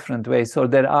in a different way. So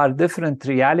there are different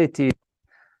realities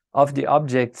of the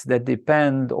objects that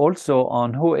depend also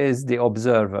on who is the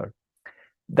observer.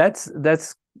 That's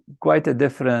quite a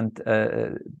different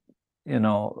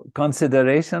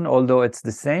consideration, although it's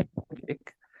the same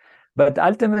topic. But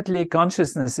ultimately,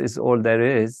 consciousness is all there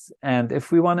is. And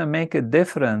if we want to make a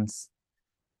difference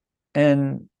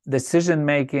in decision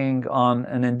making on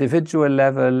an individual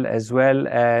level as well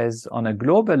as on a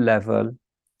global level,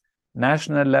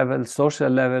 national level, social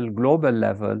level, global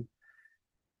level,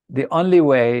 the only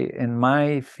way, in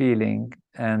my feeling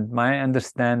and my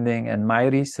understanding and my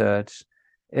research,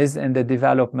 is in the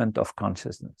development of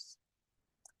consciousness.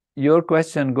 Your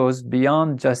question goes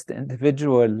beyond just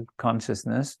individual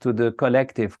consciousness to the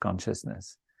collective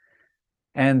consciousness.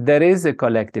 And there is a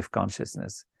collective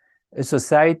consciousness. A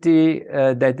society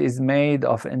that is made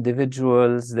of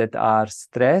individuals that are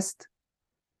stressed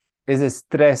is a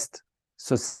stressed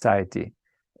society.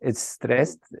 It's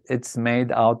stressed, it's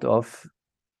made out of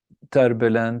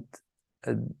turbulent,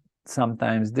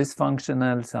 sometimes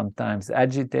dysfunctional, sometimes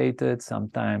agitated,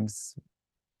 sometimes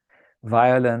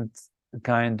violent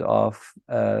kind of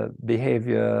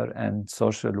behavior and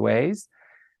social ways.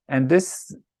 And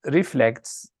this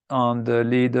reflects on the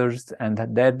leaders and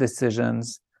their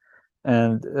decisions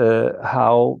and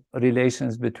how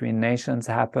relations between nations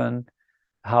happen,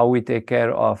 how we take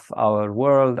care of our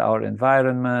world, our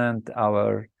environment,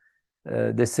 our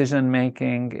decision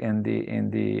making in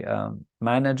the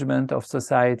management of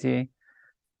society.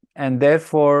 And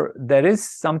therefore, there is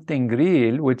something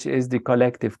real, which is the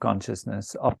collective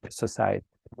consciousness of society.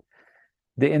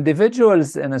 The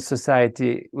individuals in a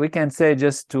society, we can say,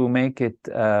 just to make it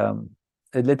a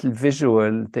little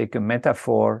visual, take a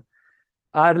metaphor,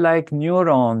 are like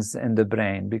neurons in the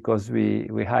brain, because we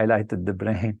highlighted the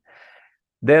brain.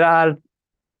 There are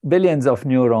billions of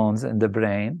neurons in the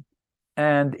brain,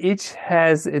 and each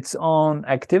has its own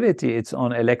activity, its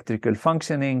own electrical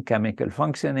functioning, chemical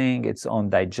functioning, its own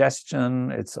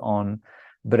digestion, its own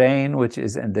brain, which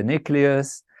is in the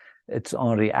nucleus, its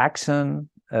own reaction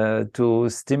to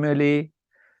stimuli.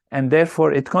 And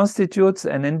therefore, it constitutes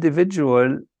an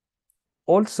individual,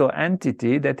 also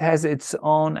entity that has its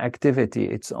own activity,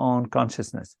 its own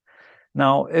consciousness.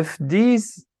 Now, if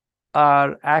these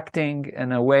are acting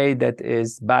in a way that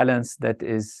is balanced, that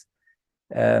is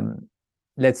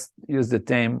let's use the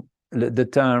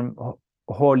term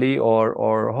holy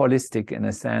or holistic in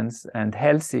a sense, and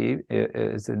healthy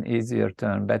is an easier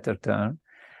term, better term,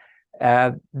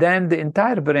 then the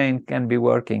entire brain can be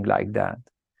working like that.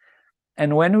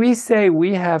 And when we say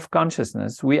we have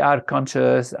consciousness, we are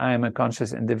conscious, I am a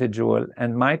conscious individual,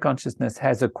 and my consciousness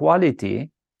has a quality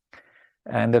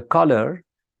and a color.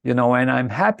 You know, when I'm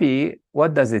happy,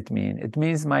 what does it mean? It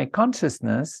means my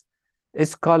consciousness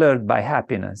is colored by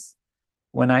happiness.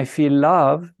 When I feel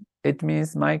love, it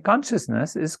means my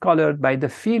consciousness is colored by the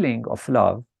feeling of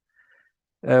love.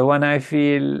 When I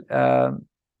feel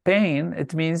pain,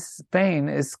 it means pain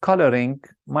is coloring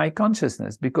my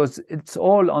consciousness, because it's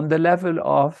all on the level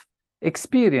of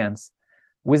experience.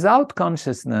 Without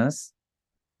consciousness,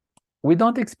 we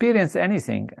don't experience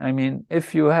anything. I mean,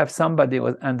 if you have somebody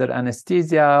under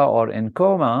anesthesia or in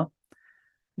coma,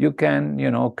 you can,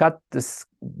 cut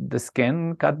the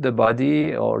skin, cut the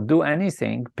body, or do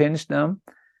anything, pinch them.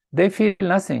 They feel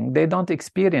nothing. They don't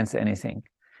experience anything.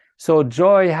 So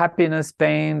joy, happiness,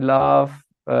 pain, love,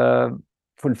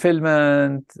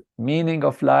 fulfillment, meaning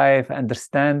of life,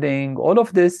 understanding, all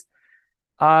of this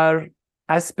are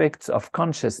aspects of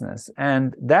consciousness.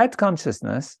 And that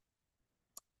consciousness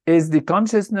is the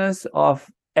consciousness of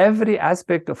every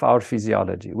aspect of our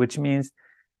physiology, which means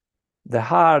the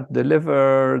heart, the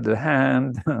liver, the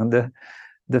hand,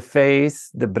 the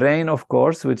face, the brain, of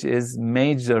course, which is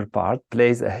major part,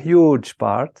 plays a huge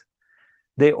part.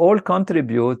 They all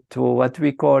contribute to what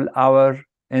we call our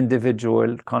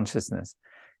individual consciousness.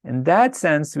 In that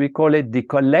sense, we call it the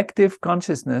collective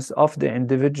consciousness of the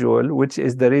individual, which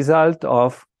is the result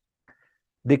of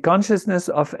the consciousness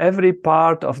of every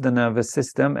part of the nervous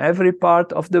system, every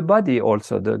part of the body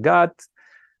also, the gut,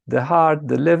 the heart,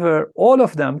 the liver, all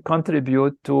of them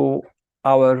contribute to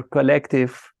our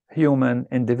collective human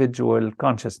individual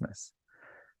consciousness.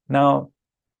 Now,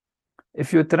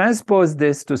 if you transpose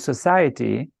this to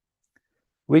society,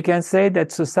 we can say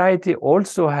that society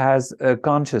also has a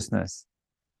consciousness.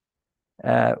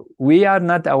 We are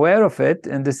not aware of it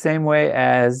in the same way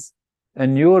as a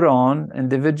neuron,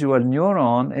 individual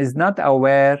neuron, is not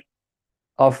aware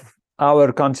of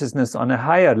our consciousness on a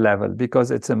higher level,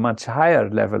 because it's a much higher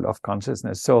level of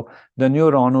consciousness. So the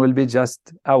neuron will be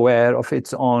just aware of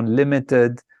its own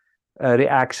limited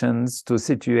reactions to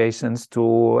situations,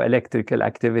 to electrical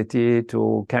activity,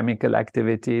 to chemical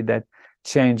activity that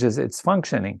changes its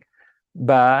functioning.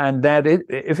 And that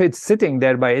if it's sitting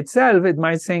there by itself, it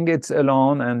might think it's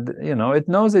alone, and it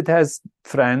knows it has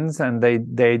friends, and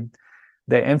they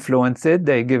influence it,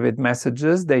 they give it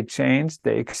messages, they change,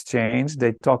 they exchange,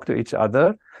 they talk to each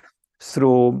other.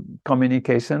 through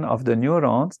communication of the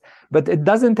neurons, but it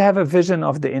doesn't have a vision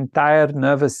of the entire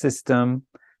nervous system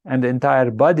and the entire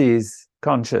body's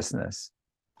consciousness.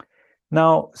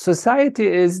 Now, society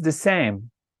is the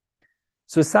same.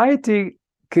 Society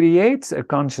creates a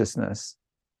consciousness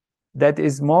that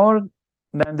is more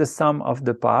than the sum of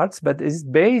the parts, but is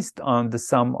based on the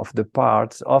sum of the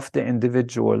parts of the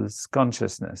individual's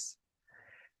consciousness.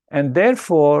 And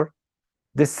therefore,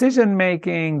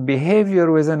 decision-making,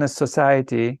 behavior within a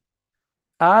society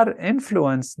are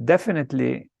influenced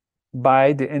definitely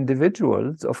by the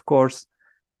individuals, of course,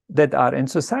 that are in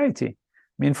society.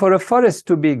 I mean, for a forest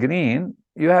to be green,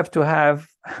 you have to have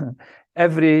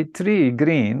every tree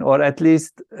green, or at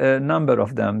least a number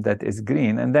of them that is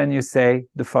green, and then you say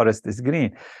the forest is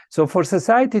green. So for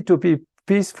society to be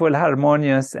peaceful,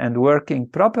 harmonious, and working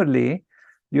properly,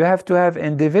 you have to have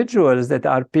individuals that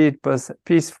are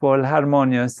peaceful,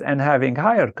 harmonious, and having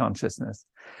higher consciousness.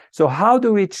 So how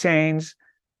do we change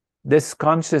this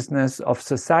consciousness of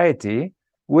society,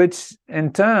 which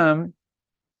in turn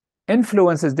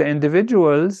influences the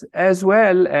individuals as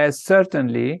well as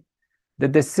certainly the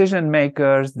decision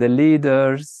makers, the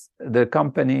leaders, the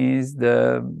companies,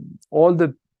 all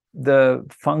the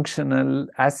functional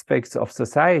aspects of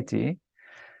society?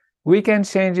 We can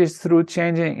change it through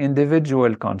changing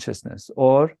individual consciousness,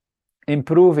 or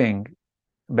improving,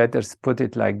 better put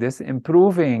it like this,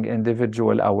 improving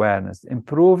individual awareness,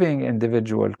 improving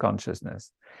individual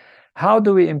consciousness. How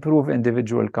do we improve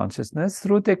individual consciousness?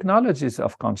 Through technologies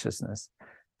of consciousness.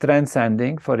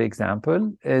 Transcending, for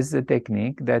example, is a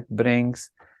technique that brings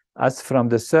us from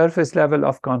the surface level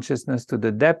of consciousness to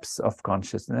the depths of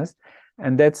consciousness,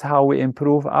 and that's how we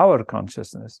improve our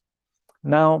consciousness.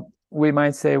 Now, we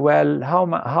might say, well,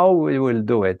 how we will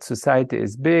do it? Society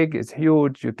is big, it's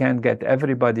huge, you can't get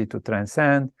everybody to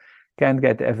transcend, can't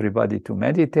get everybody to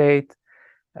meditate.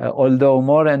 Although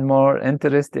more and more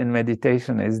interest in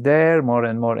meditation is there, more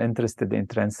and more interested in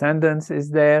transcendence is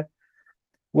there.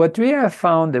 What we have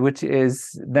found, which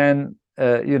is then,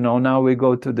 now we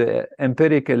go to the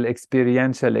empirical,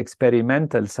 experiential,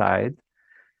 experimental side.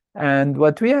 And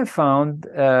what we have found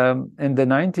in the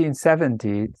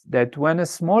 1970s, that when a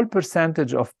small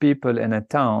percentage of people in a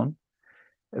town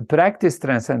practice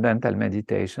transcendental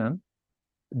meditation,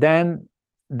 then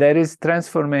there is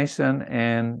transformation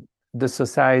in the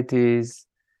society's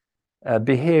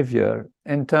behavior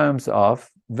in terms of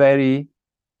very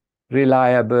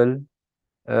reliable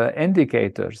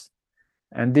indicators.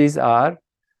 And these are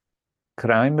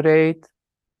crime rate,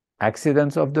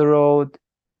 accidents of the road,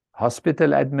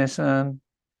 hospital admission,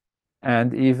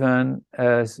 and even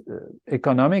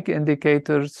economic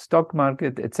indicators, stock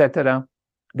market, etc.,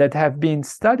 that have been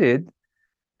studied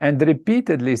and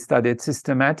repeatedly studied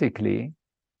systematically.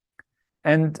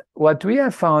 And what we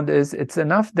have found is it's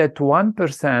enough that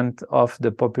 1% of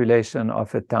the population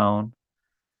of a town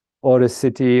or a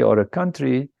city or a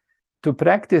country to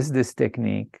practice this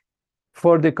technique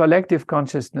for the collective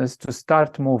consciousness to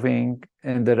start moving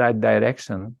in the right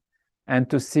direction and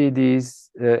to see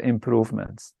these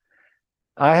improvements.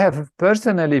 I have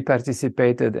personally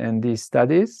participated in these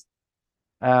studies.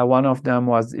 One of them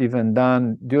was even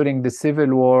done during the civil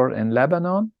war in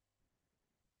Lebanon,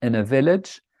 in a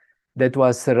village that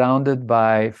was surrounded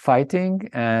by fighting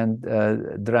and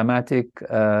dramatic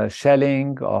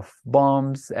shelling of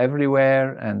bombs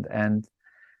everywhere. And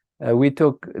we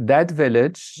took that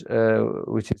village,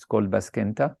 which is called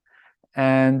Baskinta,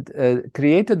 and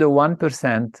created a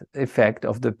 1% effect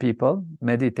of the people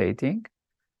meditating.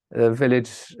 The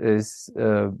village is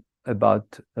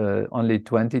about only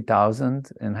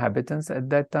 20,000 inhabitants at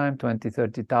that time,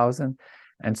 30,000.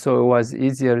 And so it was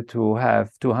easier to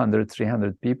have 200,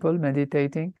 300 people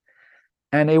meditating.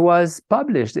 And it was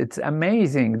published. It's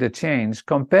amazing, the change,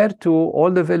 compared to all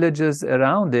the villages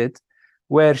around it,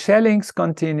 where shellings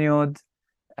continued,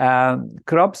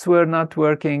 crops were not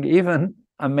working, even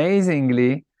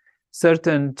amazingly,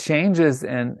 certain changes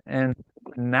in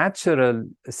natural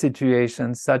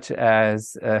situations, such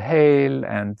as hail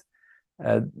and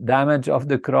damage of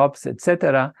the crops,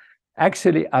 etc.,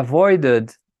 actually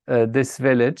avoided this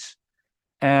village.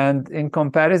 And in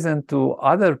comparison to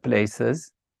other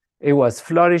places, it was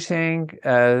flourishing,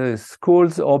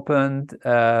 schools opened,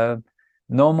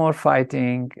 no more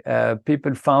fighting.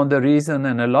 People found a reason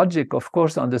and a logic, of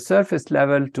course, on the surface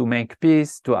level to make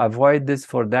peace, to avoid this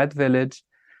for that village.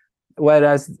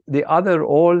 Whereas the other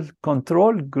all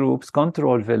control groups,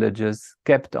 control villages,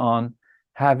 kept on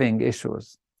having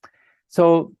issues.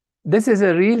 So this is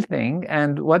a real thing.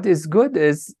 And what is good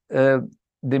is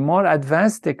the more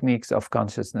advanced techniques of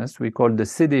consciousness, we call the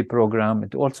Siddhi program.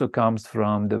 It also comes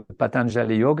from the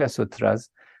Patanjali Yoga Sutras,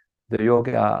 the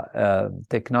yoga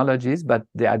technologies, but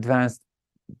the advanced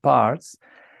parts,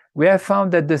 we have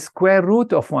found that the square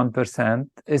root of 1%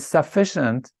 is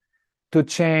sufficient to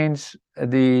change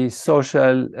the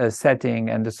social setting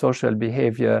and the social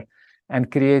behavior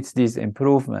and creates these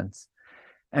improvements.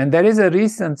 And there is a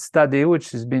recent study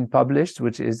which has been published,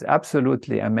 which is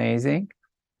absolutely amazing,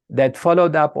 that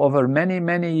followed up over many,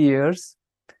 many years,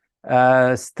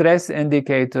 stress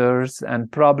indicators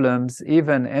and problems,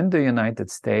 even in the United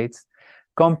States,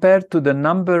 compared to the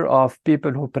number of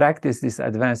people who practice these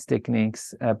advanced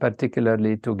techniques,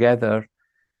 particularly together,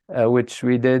 which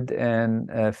we did in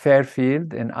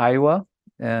Fairfield in Iowa.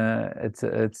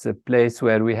 It's a place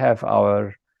where we have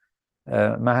our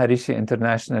Maharishi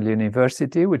International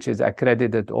University, which is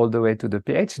accredited all the way to the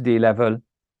PhD level.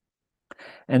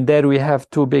 And there we have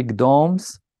 2 big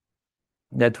domes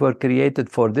that were created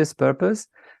for this purpose.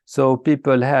 So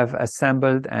people have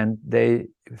assembled and they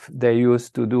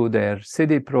used to do their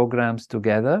city programs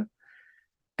together.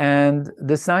 And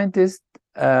the scientists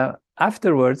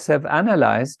afterwards have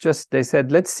analyzed, they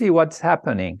said, let's see what's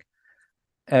happening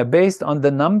based on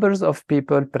the numbers of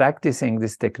people practicing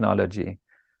this technology.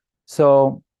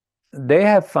 So they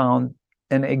have found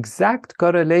an exact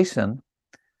correlation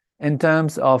in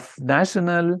terms of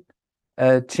national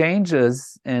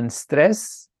changes in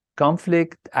stress,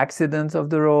 conflict, accidents of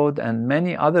the road, and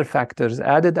many other factors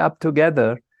added up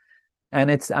together. And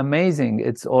it's amazing,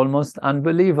 it's almost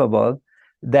unbelievable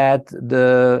that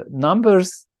the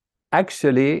numbers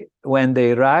actually, when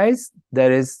they rise,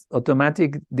 there is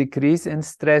automatic decrease in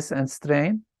stress and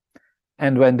strain.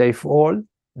 And when they fall,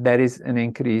 there is an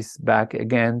increase back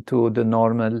again to the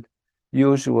normal,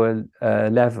 usual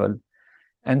level.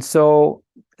 And so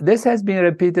this has been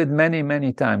repeated many,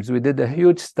 many times. We did a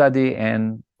huge study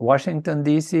in Washington,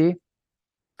 D.C.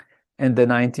 in the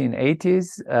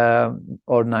 1980s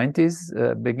or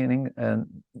 90s, beginning,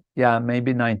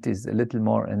 maybe 90s, a little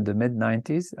more in the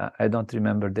mid-90s. I don't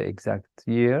remember the exact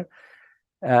year.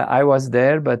 I was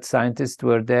there, but scientists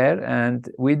were there. And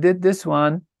we did this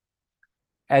one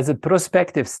as a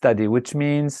prospective study, which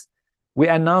means we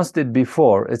announced it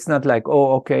before. It's not like,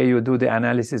 oh, okay, you do the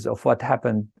analysis of what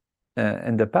happened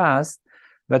in the past,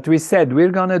 but we said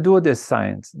we're going to do this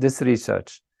science, this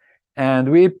research, and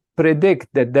we predict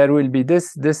that there will be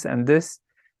this, this, and this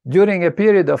during a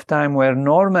period of time where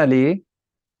normally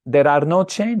there are no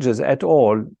changes at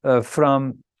all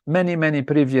from many, many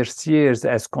previous years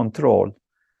as control.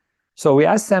 So we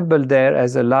assembled there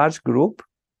as a large group,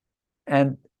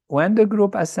 and when the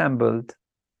group assembled,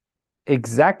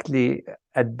 exactly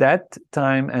at that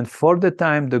time and for the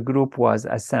time the group was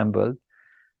assembled,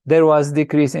 there was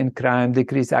decrease in crime,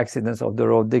 decreased accidents of the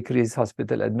road, decreased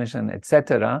hospital admission,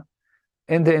 etc.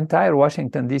 in the entire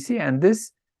Washington, D.C. And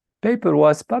this paper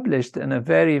was published in a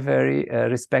very, very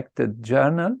respected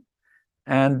journal.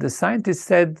 And the scientists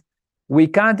said, we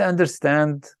can't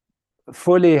understand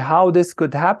fully how this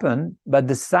could happen, but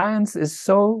the science is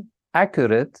so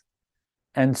accurate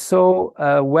and so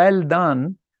well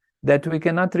done that we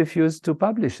cannot refuse to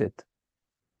publish it.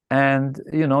 And,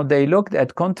 they looked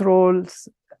at controls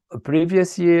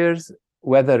previous years,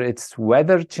 whether it's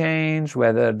weather change,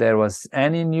 whether there was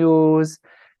any news,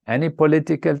 any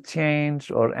political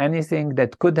change, or anything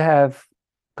that could have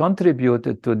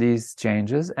contributed to these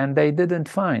changes, and they didn't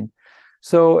find.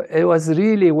 So it was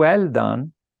really well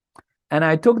done. And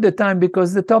I took the time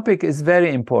because the topic is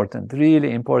very important,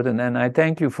 really important. And I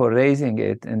thank you for raising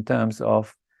it in terms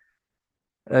of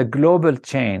a global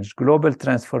change, global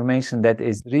transformation that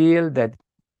is real,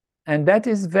 and that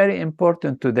is very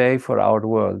important today for our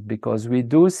world, because we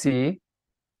do see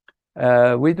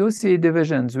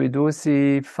divisions, we do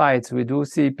see fights, we do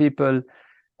see people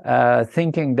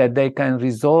thinking that they can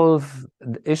resolve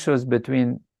issues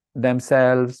between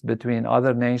themselves, between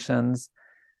other nations,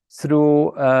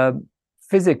 through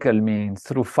physical means,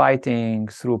 through fighting,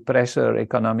 through pressure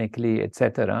economically,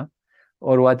 etc.,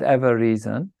 or whatever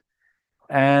reason.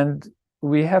 And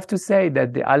we have to say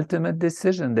that the ultimate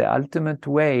decision, the ultimate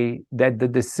way that the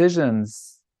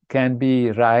decisions can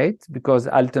be right, because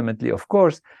ultimately, of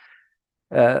course,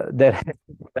 there are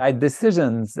right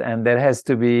decisions and there has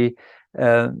to be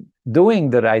doing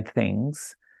the right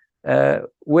things,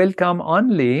 will come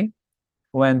only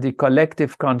when the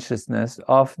collective consciousness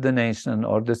of the nation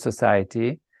or the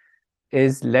society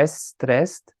is less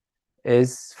stressed,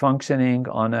 is functioning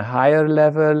on a higher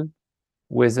level,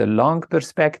 with a long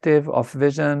perspective of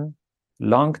vision,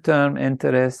 long-term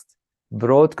interest,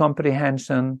 broad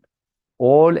comprehension,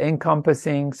 all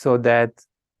encompassing, so that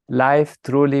life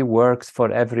truly works for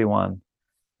everyone.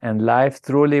 And life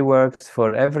truly works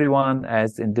for everyone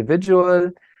as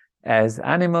individual, as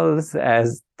animals,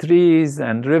 as trees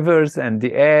and rivers and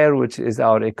the air, which is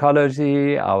our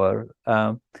ecology, our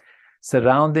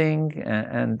surrounding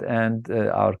and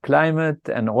our climate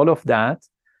and all of that.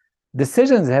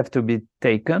 Decisions have to be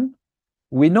taken.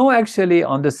 We know actually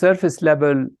on the surface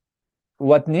level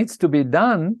what needs to be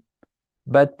done,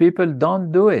 but people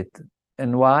don't do it.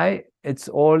 And why? It's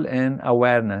all in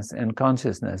awareness and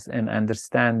consciousness and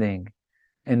understanding,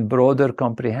 in broader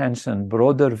comprehension,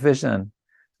 broader vision,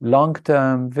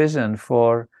 long-term vision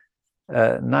for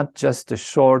not just a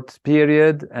short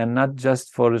period and not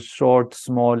just for a short,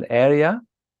 small area,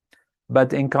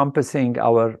 but encompassing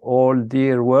our all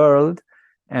dear world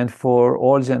and for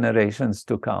all generations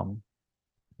to come.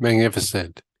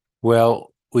 Magnificent. Well,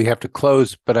 we have to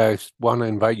close, but I want to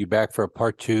invite you back for a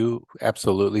part 2.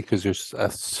 Absolutely, because there's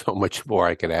so much more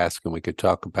I could ask and we could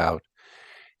talk about.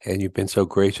 And you've been so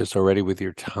gracious already with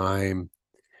your time.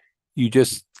 You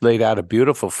just laid out a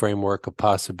beautiful framework of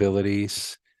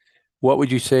possibilities. What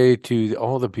would you say to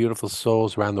all the beautiful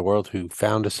souls around the world who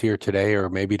found us here today or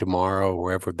maybe tomorrow,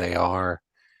 wherever they are?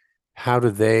 How do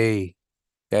they,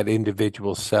 that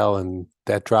individual cell and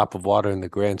that drop of water in the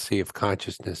grand sea of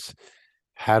consciousness,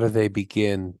 how do they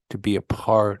begin to be a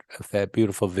part of that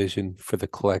beautiful vision for the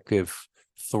collective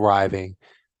thriving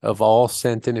of all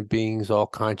sentient beings, all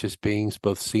conscious beings,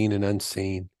 both seen and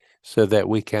unseen, so that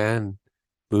we can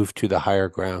move to the higher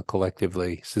ground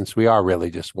collectively, since we are really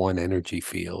just one energy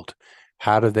field?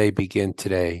 How do they begin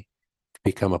today to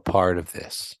become a part of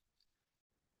this?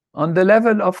 On the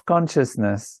level of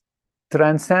consciousness,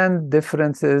 transcend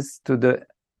differences to the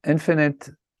infinite,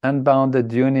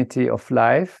 unbounded unity of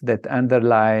life that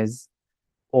underlies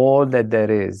all that there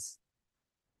is.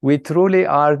 We truly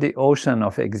are the ocean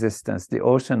of existence, the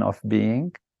ocean of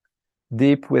being,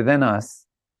 deep within us.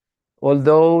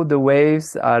 Although the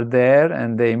waves are there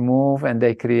and they move and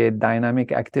they create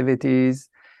dynamic activities,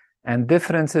 and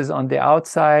differences on the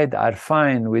outside are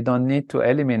fine, we don't need to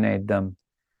eliminate them.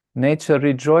 Nature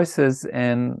rejoices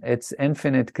in its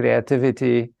infinite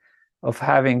creativity of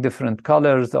having different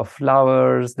colors of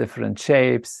flowers, different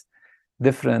shapes,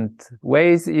 different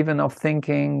ways even of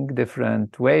thinking,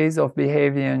 different ways of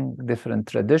behaving, different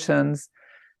traditions.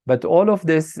 But all of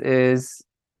this is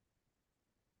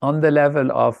on the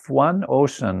level of one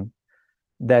ocean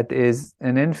that is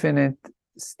an infinite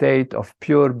state of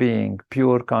pure being,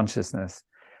 pure consciousness.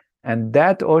 And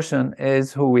that ocean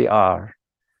is who we are.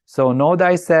 So know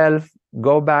thyself,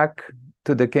 go back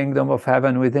to the kingdom of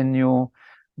heaven within you.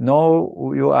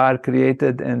 Know you are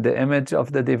created in the image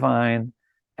of the divine,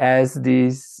 as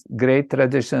these great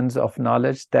traditions of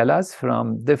knowledge tell us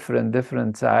from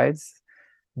different sides,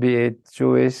 be it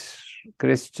Jewish,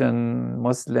 Christian,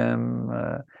 Muslim,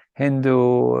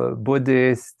 Hindu,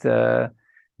 Buddhist,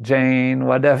 Jain,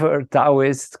 whatever,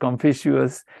 Taoist,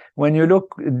 Confucius. When you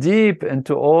look deep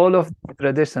into all of the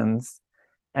traditions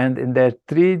and in their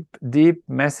deep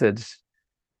message,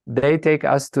 they take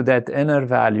us to that inner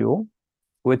value,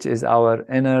 which is our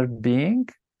inner being.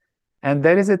 And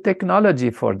there is a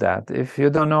technology for that. If you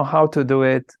don't know how to do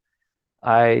it,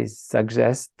 I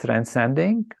suggest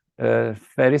transcending.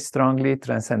 Very strongly,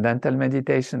 transcendental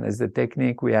meditation is the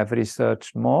technique we have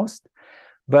researched most.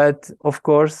 But of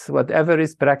course, whatever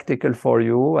is practical for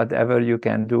you, whatever you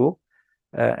can do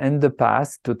in the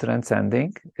path to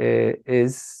transcending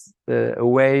is a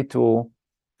way to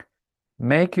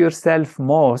make yourself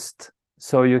most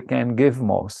so you can give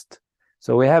most.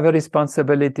 So we have a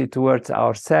responsibility towards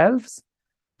ourselves,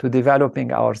 to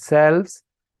developing ourselves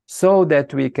so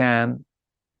that we can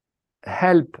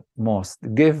help most,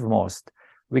 give most.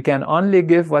 We can only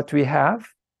give what we have.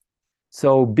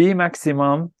 So be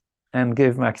maximum and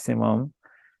give maximum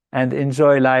and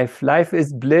enjoy life. Life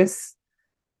is bliss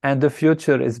and the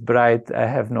future is bright, I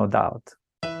have no doubt.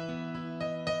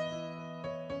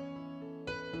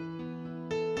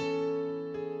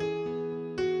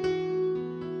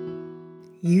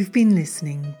 You've been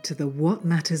listening to the What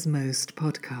Matters Most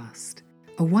podcast,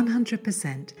 a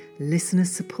 100%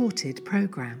 listener-supported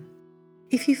program.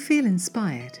 If you feel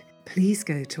inspired, please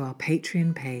go to our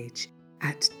Patreon page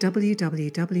at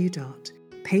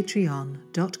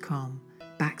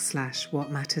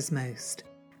www.patreon.com/whatmattersmost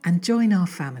and join our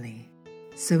family.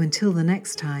 So until the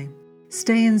next time,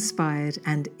 stay inspired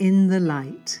and in the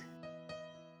light.